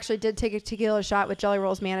and I actually did take a tequila shot with Jelly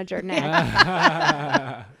Roll's manager, Nick.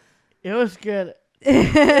 It was good.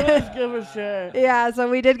 It was good for sure. Yeah, so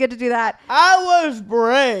we did get to do that. I was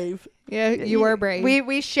brave. Yeah, you were brave.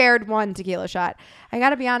 We shared one tequila shot. I got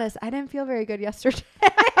to be honest, I didn't feel very good yesterday.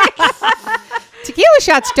 Tequila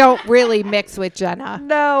shots don't really mix with Jenna.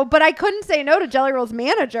 No, but I couldn't say no to Jelly Roll's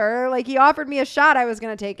manager. Like, he offered me a shot, I was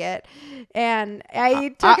going to take it. And I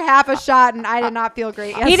took half a shot, and I did not feel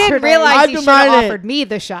great yesterday. He didn't realize he should have offered me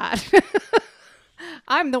the shot.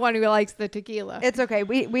 I'm the one who likes the tequila. It's okay.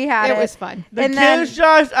 We had it. It was fun. The tequila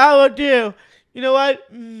shots I would do. You know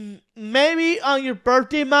what? Maybe on your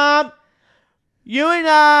birthday, Mom, you and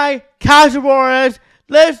I, Casuarez,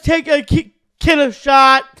 let's take a tequila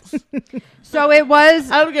shot. So it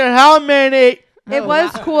was. I don't care how many. It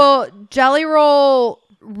was cool. Jelly Roll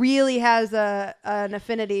really has an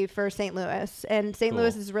affinity for St. Louis, and St.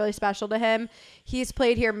 Louis is really special to him. He's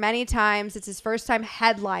played here many times. It's his first time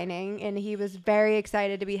headlining, and he was very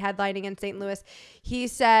excited to be headlining in St. Louis. He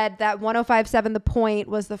said that 105.7 The Point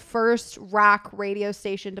was the first rock radio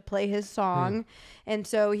station to play his song. And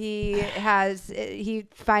so he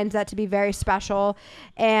finds that to be very special.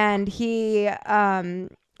 And he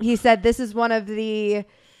said, this is one of the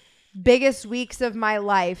biggest weeks of my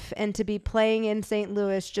life, and to be playing in St.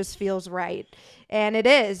 Louis just feels right. And it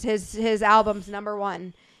is. His album's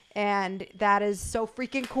 #1. And that is so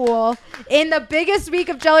freaking cool. In the biggest week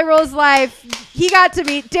of Jelly Roll's life, he got to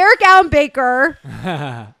meet Derek Allen Baker.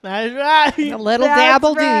 That's right. A little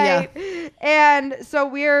dabble, right. Do ya? And so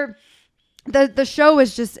the show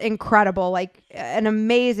was just incredible, like an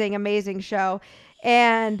amazing, amazing show.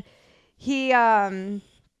 And there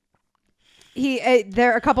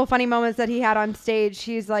are a couple funny moments that he had on stage.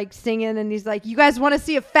 He's like singing, and he's like, "You guys want to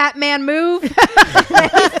see a fat man move?"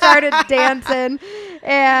 And he started dancing.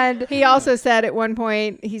 And he also said at one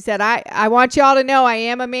point, he said, I want y'all to know I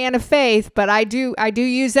am a man of faith, but I do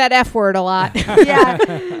use that F word a lot.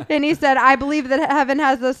 Yeah. And he said, I believe that heaven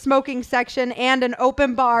has a smoking section and an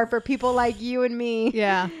open bar for people like you and me.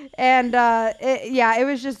 Yeah. And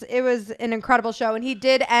it was an incredible show. And he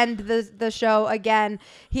did end the show again.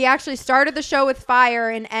 He actually started the show with fire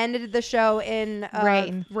and ended the show in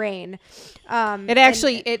rain.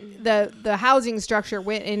 The housing structure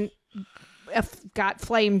went in, got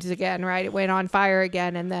flamed again, right? It went on fire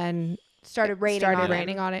again, and then started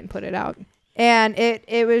raining on it and put it out. And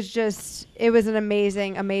it was an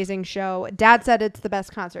amazing show. Dad said it's the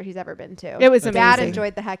best concert he's ever been to. It was amazing. Dad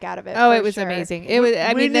enjoyed the heck out of it. Oh, it was amazing. It was.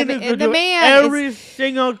 I mean, the man every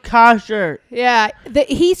single concert. Yeah,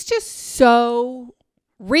 he's just so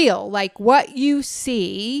real. Like what you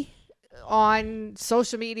see on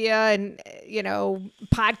social media and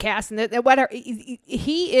podcasts and whatever,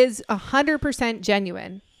 he is 100%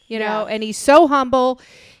 genuine. And he's so humble.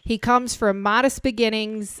 He comes from modest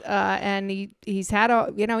beginnings, and he's had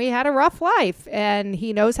a rough life, and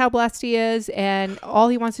he knows how blessed he is, and all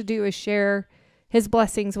he wants to do is share his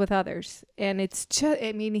blessings with others. And it's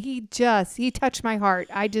just, he touched my heart.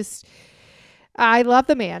 I love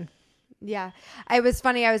the man. Yeah. It was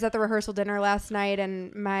funny. I was at the rehearsal dinner last night,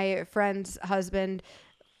 and my friend's husband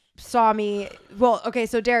saw me. Well, okay.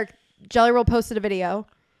 So Derek, Jelly Roll posted a video,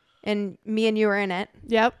 and me and you were in it.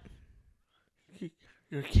 Yep.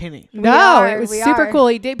 You're kidding. No, it was super cool.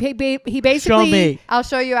 He basically. Show me. I'll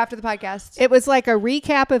show you after the podcast. It was like a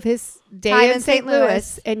recap of his day in St.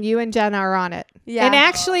 Louis, and you and Jenna are on it. Yeah. And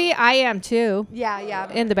actually, I am too.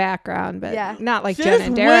 Yeah. In the background, but not like Just Jenna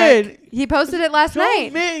and Derek. win. He posted it last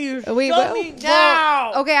night. Show me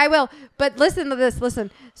now. Okay, I will. But listen to this.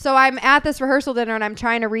 Listen. So I'm at this rehearsal dinner, and I'm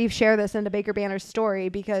trying to re-share this into Baker Banter's story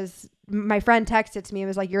because my friend texted to me and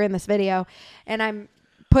was like, "You're in this video," and I'm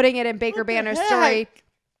putting it in Baker Banter's story.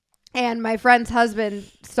 And my friend's husband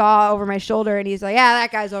saw over my shoulder, and he's like, "Yeah, that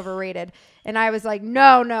guy's overrated." And I was like,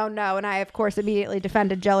 no. And I, of course, immediately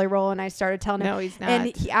defended Jelly Roll, and I started telling him. No, he's not.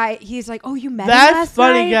 And he's like, "Oh, you met him That's last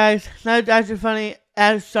funny, night?" guys. That's actually funny.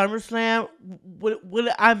 At SummerSlam, when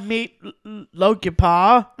I meet Logan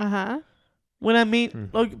Paul, when I meet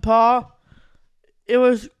Logan Paul, it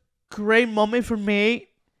was a great moment for me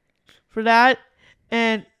for that.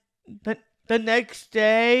 And the next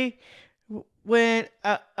day when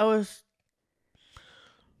I was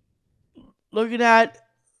looking at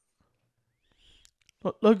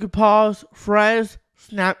Logan Paul's friends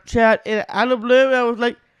Snapchat, and out of the blue, I was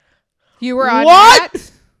like, You were on what?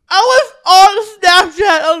 that? I was on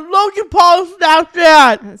Snapchat, on Logan Paul's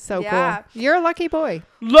Snapchat. That's so Yeah. cool. You're a lucky boy.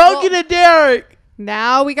 Logan and Derek.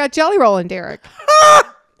 Now we got Jelly Roll and Derek.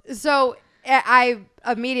 So I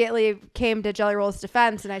immediately came to Jelly Roll's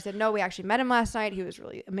defense, and I said, no, we actually met him last night. He was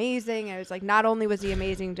really amazing. And I was like, not only was he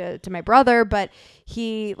amazing to my brother, but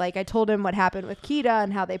he, like, I told him what happened with Keita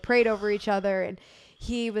and how they prayed over each other. And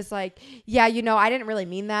he was like, yeah, you know, I didn't really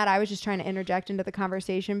mean that. I was just trying to interject into the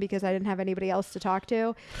conversation because I didn't have anybody else to talk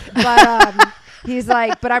to. But he's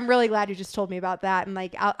like, but I'm really glad you just told me about that. And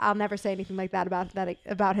like, I'll never say anything like that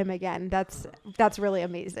about him again. That's really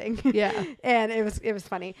amazing. Yeah. And it was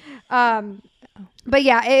funny. But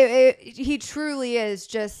yeah, he truly is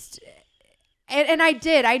just, and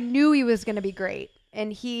I knew he was going to be great,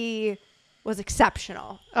 and he was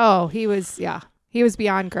exceptional. Oh, he was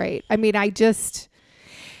beyond great. I mean,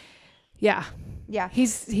 Yeah.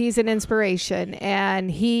 He's an inspiration, and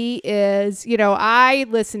he is, you know, I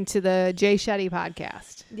listened to the Jay Shetty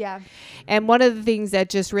podcast. Yeah. And one of the things that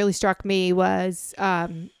just really struck me was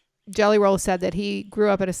Jelly Roll said that he grew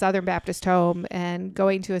up at a Southern Baptist home and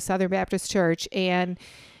going to a Southern Baptist church. And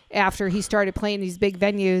after he started playing these big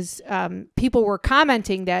venues, people were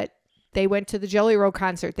commenting that they went to the Jelly Roll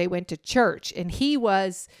concert, they went to church, and he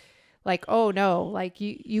was like, oh no, like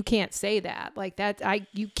you can't say that, like that.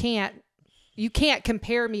 You can't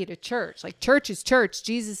compare me to church. Like, church is church.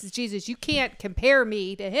 Jesus is Jesus. You can't compare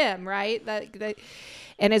me to him, right?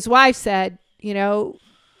 And his wife said, you know,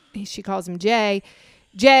 she calls him Jay,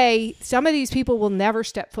 some of these people will never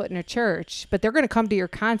step foot in a church, but they're going to come to your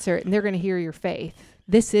concert and they're going to hear your faith.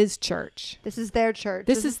 This is church. This is their church.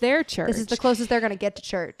 This is their church. This is the closest they're going to get to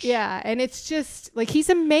church. Yeah, and it's just like, he's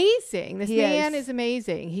amazing. This man is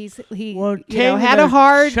amazing. He had a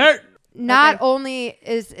hard. Shirt. Not only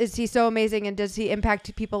is he so amazing and does he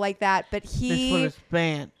impact people like that, but he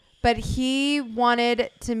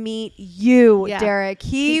wanted to meet you, Derek.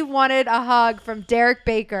 He wanted a hug from Derek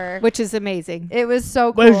Baker, which is amazing. It was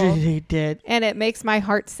so cool. He did, and it makes my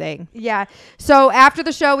heart sing. Yeah. So after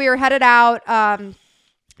the show, we were headed out.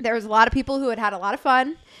 There was a lot of people who had a lot of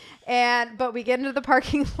fun, but we get into the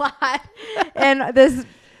parking lot, and this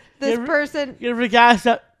person. You ever got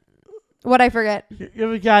up? What I forget? You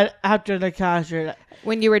ever got after the concert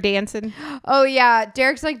when you were dancing? Oh yeah,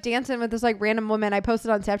 Derek's like dancing with this like random woman. I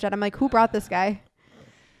posted on Snapchat. I'm like, who brought this guy?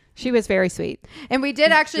 She was very sweet, and we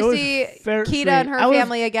did actually see Keita and her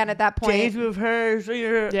family again at that point. Dance with her, so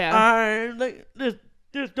your arms, like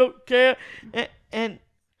just don't care, and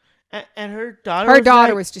her daughter. Her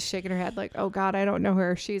daughter was just shaking her head like, oh God, I don't know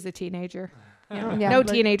her. She's a teenager. No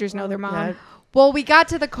teenagers know their mom. God. Well, we got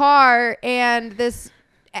to the car, and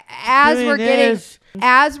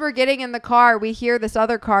as we're getting in the car, we hear this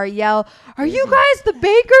other car yell, "Are you guys the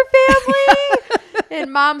Baker family?"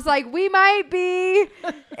 And Mom's like, "We might be."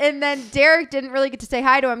 And then Derek didn't really get to say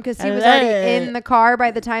hi to him because he was already in the car by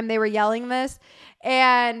the time they were yelling this.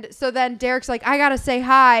 And so then Derek's like, "I gotta say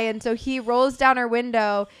hi." And so he rolls down her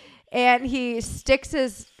window and he sticks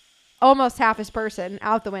almost half his person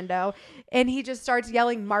out the window, and he just starts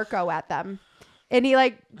yelling Marco at them. And he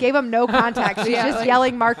like gave him no context. He's just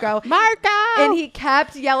yelling Marco. And he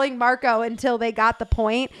kept yelling Marco until they got the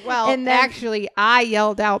point. Well, and then, actually, I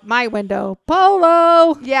yelled out my window,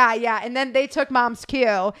 Polo. Yeah. And then they took Mom's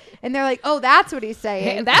cue. And they're like, oh, that's what he's saying.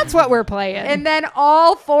 Hey, that's what we're playing. And then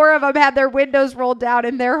all four of them had their windows rolled down,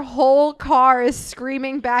 and their whole car is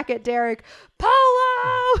screaming back at Derek,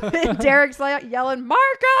 Polo! And Derek's like yelling, Marco!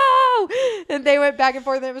 And they went back and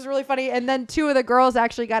forth, and it was really funny. And then two of the girls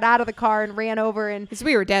actually got out of the car and ran over. And because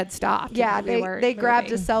we were dead stopped. Yeah, they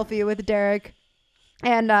grabbed a selfie with Derek.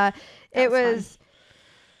 And it was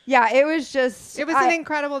an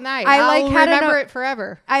incredible night. I'll remember it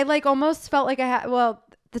forever. I like almost felt like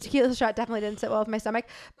the tequila shot definitely didn't sit well with my stomach,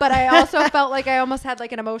 but I also felt like I almost had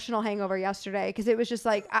like an emotional hangover yesterday because it was just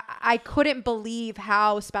like I couldn't believe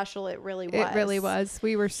how special it really was. It really was.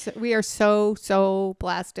 We are so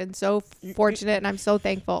blessed and so fortunate, and I'm so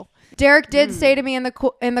thankful. Derek did say to me in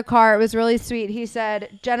the car, it was really sweet. He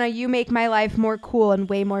said, "Jenna, you make my life more cool and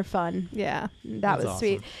way more fun." Yeah, that was awesome.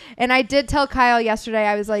 Sweet. And I did tell Kyle yesterday,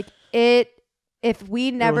 I was like, if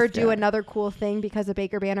we never do another cool thing because of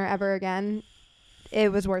Baker Banter ever again, it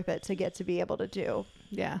was worth it to get to be able to do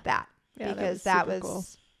that because that was cool.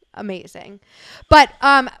 Amazing. But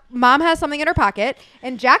Mom has something in her pocket,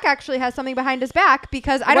 and Jack actually has something behind his back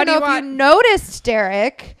because I don't know if you noticed,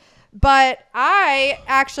 Derek, But I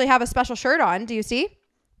actually have a special shirt on. Do you see?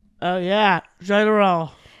 Oh, yeah.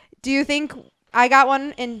 General. Do you think I got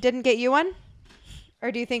one and didn't get you one?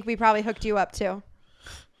 Or do you think we probably hooked you up too?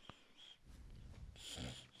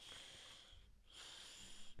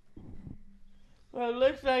 Well, it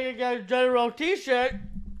looks like I got a General t-shirt.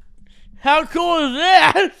 How cool is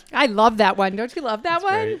that? I love that one. Don't you love that That's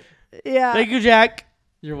one? great. Yeah. Thank you, Jack.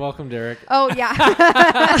 You're welcome, Derek. Oh, yeah.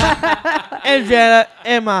 And Janet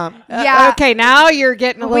and Mom. Yeah. Okay, now you're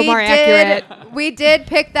getting a little more accurate. We did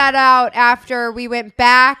pick that out after we went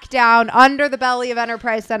back down under the belly of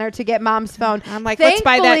Enterprise Center to get Mom's phone. I'm like, let's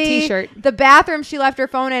buy that Thankfully, T-shirt. The bathroom she left her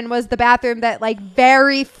phone in was the bathroom that like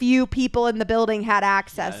very few people in the building had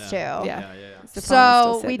access to. Yeah. The phone was still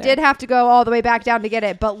So sitting we there. did have to go all the way back down to get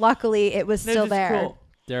it, but luckily it was This still is there. cool.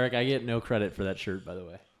 Derek, I get no credit for that shirt, by the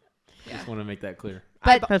way. Just want to make that clear.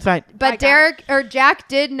 But That's fine. I But got Derek or Jack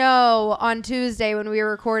did know on Tuesday when we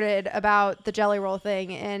recorded about the Jelly Roll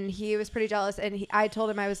thing, and he was pretty jealous. And I told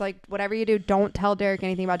him, I was like, whatever you do, don't tell Derek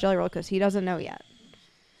anything about Jelly Roll because he doesn't know yet.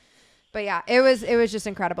 But yeah, it was just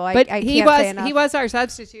incredible. But I he can't say enough. was our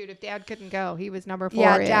substitute if Dad couldn't go. He was number 4.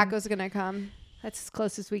 Yeah, in. Jack was gonna come. That's as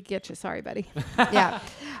close as we get you. Sorry, buddy. Yeah.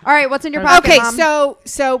 All right, what's in your pocket, Okay, Mom?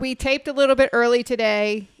 so we taped a little bit early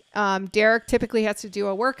today. Derek typically has to do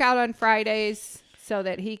a workout on Fridays so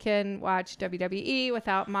that he can watch WWE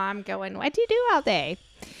without Mom going, "What'd you do all day?"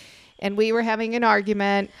 And we were having an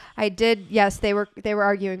argument. I did. Yes, they were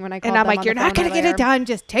arguing when I called And I'm them like, on "You're the not phone going to get it earlier. done.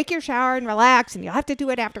 Just take your shower and relax, and you'll have to do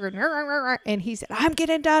it after." And he said, "I'm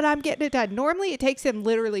getting it done. I'm getting it done." Normally, it takes him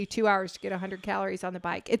literally 2 hours to get 100 calories on the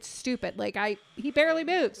bike. It's stupid. Like he barely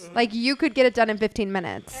moves. Like you could get it done in 15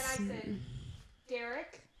 minutes. And I said,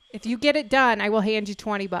 "Derek, if you get it done, I will hand you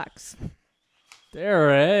 $20."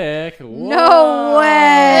 Derek. No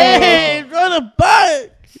way. Hey, for the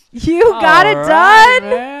butt. You got it done?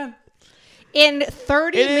 Man. In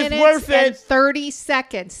 30 It is minutes worth and it. 30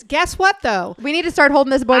 seconds. Guess what, though? We need to start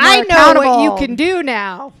holding this boy more I know accountable. what you can do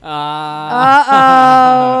now.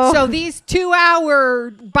 Uh-oh. So these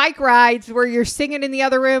 2-hour bike rides where you're singing in the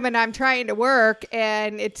other room and I'm trying to work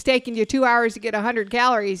and it's taking you 2 hours to get 100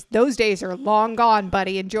 calories, those days are long gone,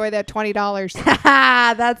 buddy. Enjoy that $20.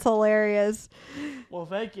 That's hilarious. Well,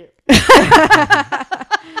 thank you.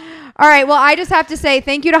 All right. Well, I just have to say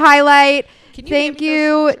thank you to Highlight. Can Thank hand me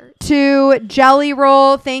you those shirts? to Jelly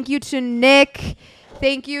Roll. Thank you to Nick.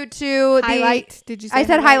 Thank you to Highlight. Did you say I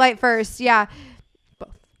said Highlight first. Yeah.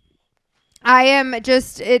 I am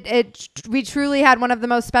just we truly had one of the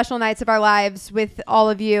most special nights of our lives with all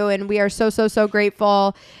of you, and we are so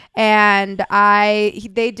grateful. And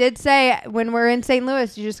they did say when we're in St.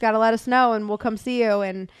 Louis, you just got to let us know and we'll come see you.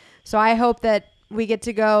 And so I hope that we get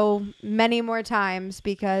to go many more times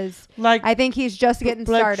because Like I think he's just getting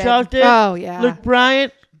started. Shelton, Oh, yeah. Luke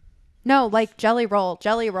Bryant. No, like Jelly Roll.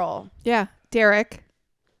 Yeah. Derek.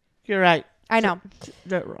 You're right. I know.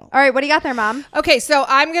 They're wrong. All right, what do you got there, Mom? Okay, so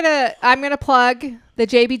I'm gonna plug the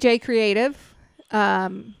JBJ Creative.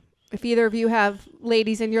 If either of you have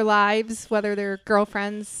ladies in your lives, whether they're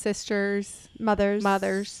girlfriends, sisters,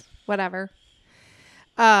 mothers, whatever,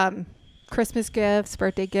 Christmas gifts,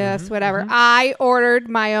 birthday gifts, whatever. I ordered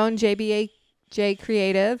my own JBJ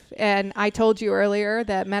Creative, and I told you earlier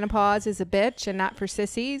that menopause is a bitch and not for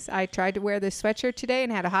sissies. I tried to wear this sweatshirt today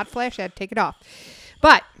and had a hot flash. I had to take it off.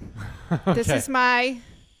 But this is my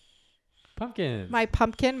pumpkin. My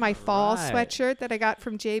fall Right. sweatshirt that I got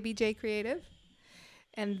from JBJ Creative.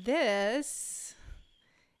 And this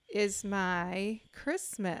is my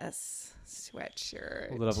Christmas sweatshirt.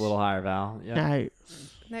 Hold it up a little higher, Val. Yeah. Nice.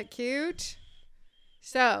 Isn't that cute?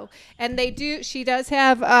 So, and she does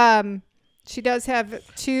have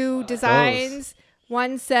two designs.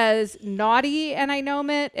 One says naughty and I know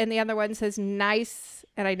it, and the other one says nice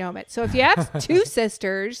and I know it. So if you have two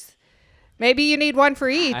sisters, maybe you need one for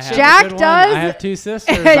each. I have Jack a good one. does- I have two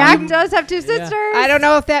sisters. Jack does have two sisters. I don't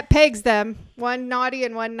know if that pegs them. One naughty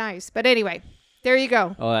and one nice. But anyway, there you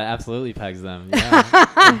go. Oh, that absolutely pegs them.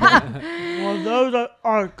 Yeah. Well, those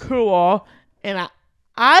are cool. And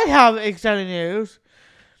I have exciting news.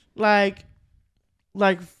 Like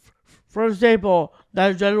for example,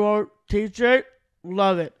 that general t-shirt,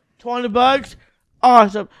 love it. $20,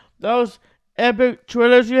 awesome. Those epic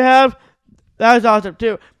trailers you have, that's awesome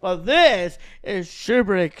too. But this is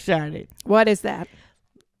super exciting. What is that?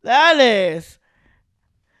 That is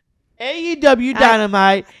AEW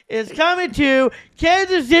Dynamite is coming to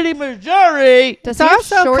Kansas City, Missouri. Does It's he have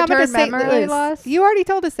also coming to short-term St. memory Louis. loss? You already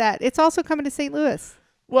told us that. It's also coming to St. Louis.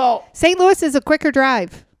 Well, St. Louis is a quicker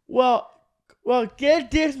drive.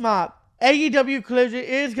 get this, Mom. AEW Collision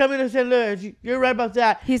is coming to St. Louis. You're right about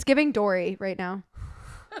that. He's giving Dory right now.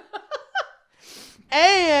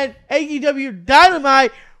 And AEW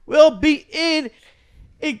Dynamite will be in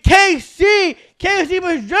KC,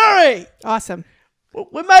 Missouri. Awesome.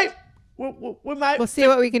 We might. We'll see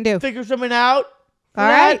what we can do. Figure something out. All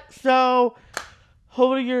right. So,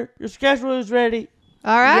 hopefully your schedule is ready.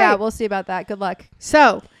 All right. Yeah, we'll see about that. Good luck.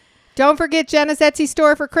 So, don't forget Jenna's Etsy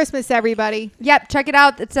store for Christmas, everybody. Yep, check it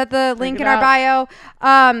out. It's at the link in our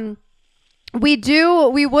bio. We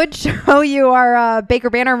would show you our Baker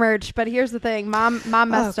Banner merch, but here's the thing. Mom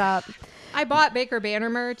messed up. I bought Baker Banner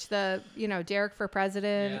merch, Derek for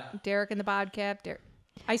President, Derek in the Bodcap.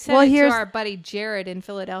 I sent it to our buddy Jared in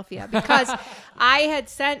Philadelphia because I had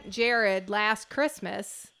sent Jared last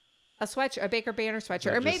Christmas a Baker Banner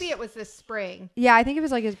sweatshirt, or maybe it was this spring. Yeah, I think it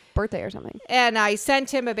was like his birthday or something. And I sent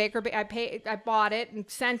him I bought it and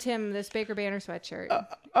sent him this Baker Banner sweatshirt.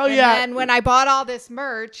 And when I bought all this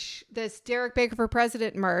merch, this Derek Baker for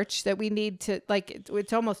President merch that we need to,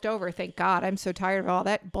 it's almost over. Thank God. I'm so tired of all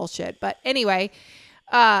that bullshit. But anyway,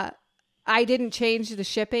 I didn't change the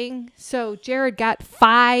shipping. So Jared got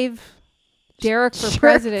 5 Derek for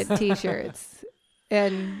President t-shirts.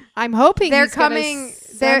 And I'm hoping they're coming.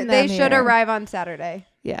 They should arrive on Saturday.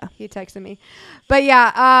 Yeah. He texted me. But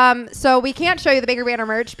yeah, so we can't show you the Baker Banner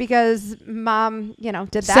merch because Mom, did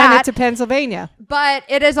that. Sent it to Pennsylvania. But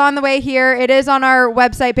it is on the way here. It is on our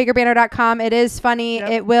website, bakerbanner.com. It is funny. Yep.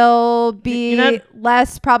 It will be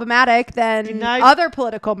less problematic than other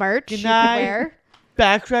political merch you could wear.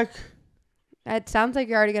 Backtrack. It sounds like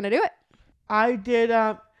you're already going to do it. I did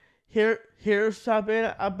hear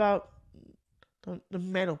something about the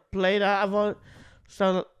metal plate. I want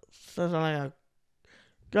something like a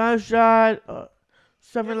gunshot or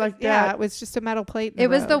something like that. Yeah, it was just a metal plate. It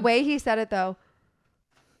was the way he said it, though.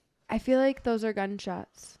 I feel like those are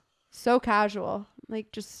gunshots. So casual.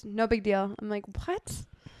 Like, just no big deal. I'm like, what?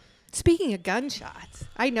 Speaking of gunshots,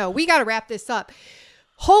 I know. We got to wrap this up.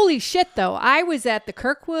 Holy shit, though. I was at the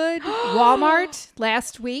Kirkwood Walmart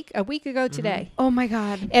a week ago today. Oh, my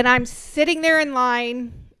God. And I'm sitting there in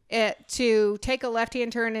line to take a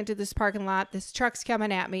left-hand turn into this parking lot. This truck's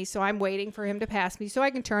coming at me, so I'm waiting for him to pass me so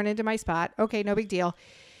I can turn into my spot. Okay, no big deal.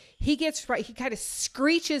 He gets right. He kind of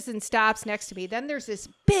screeches and stops next to me. Then there's this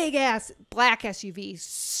big-ass black SUV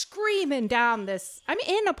screaming down this. I'm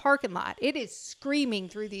in a parking lot. It is screaming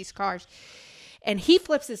through these cars. And he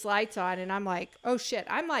flips his lights on, and I'm like, oh, shit.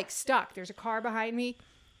 I'm, stuck. There's a car behind me.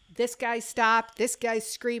 This guy stopped. This guy's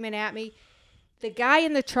screaming at me. The guy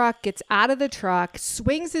in the truck gets out of the truck,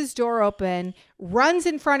 swings his door open, runs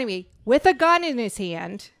in front of me with a gun in his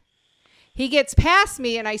hand. He gets past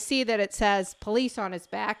me, and I see that it says police on his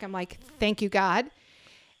back. I'm like, thank you, God.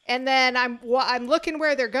 And then I'm looking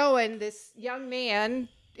where they're going. This young man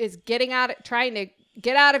is trying to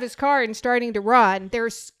get out of his car and starting to run.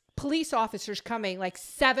 There's police officers coming,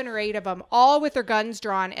 7 or 8 of them, all with their guns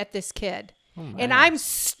drawn at this kid. Oh, and I'm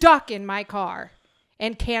stuck in my car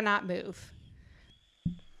and cannot move.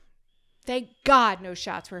 Thank God no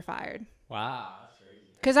shots were fired. Wow.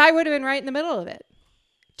 Because I would have been right in the middle of it.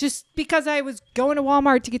 Just because I was going to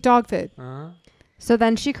Walmart to get dog food. Uh-huh. So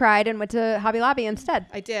then she cried and went to Hobby Lobby instead.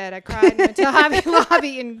 I did. I cried and went to Hobby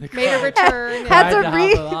Lobby and made a return.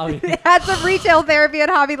 Had some retail therapy at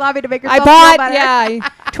Hobby Lobby to make herself feel better.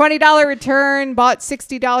 $20 return, bought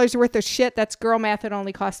 $60 worth of shit. That's girl math. It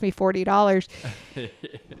only cost me $40.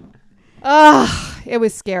 It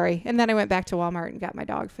was scary. And then I went back to Walmart and got my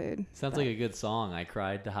dog food. Sounds like a good song. I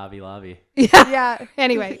cried to Hobby Lobby. Yeah.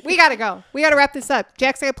 Anyway, we got to go. We got to wrap this up.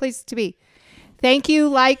 Jack's got a place to be. Thank you.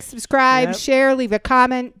 Like, subscribe, share, leave a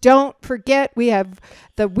comment. Don't forget, we have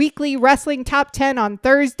the weekly wrestling top 10 on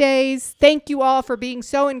Thursdays. Thank you all for being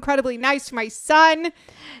so incredibly nice to my son.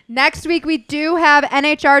 Next week, we do have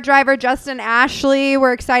NHR driver Justin Ashley.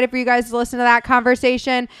 We're excited for you guys to listen to that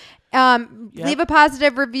conversation. Leave a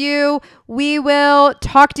positive review. We will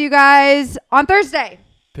talk to you guys on Thursday.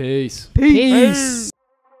 Peace. Peace.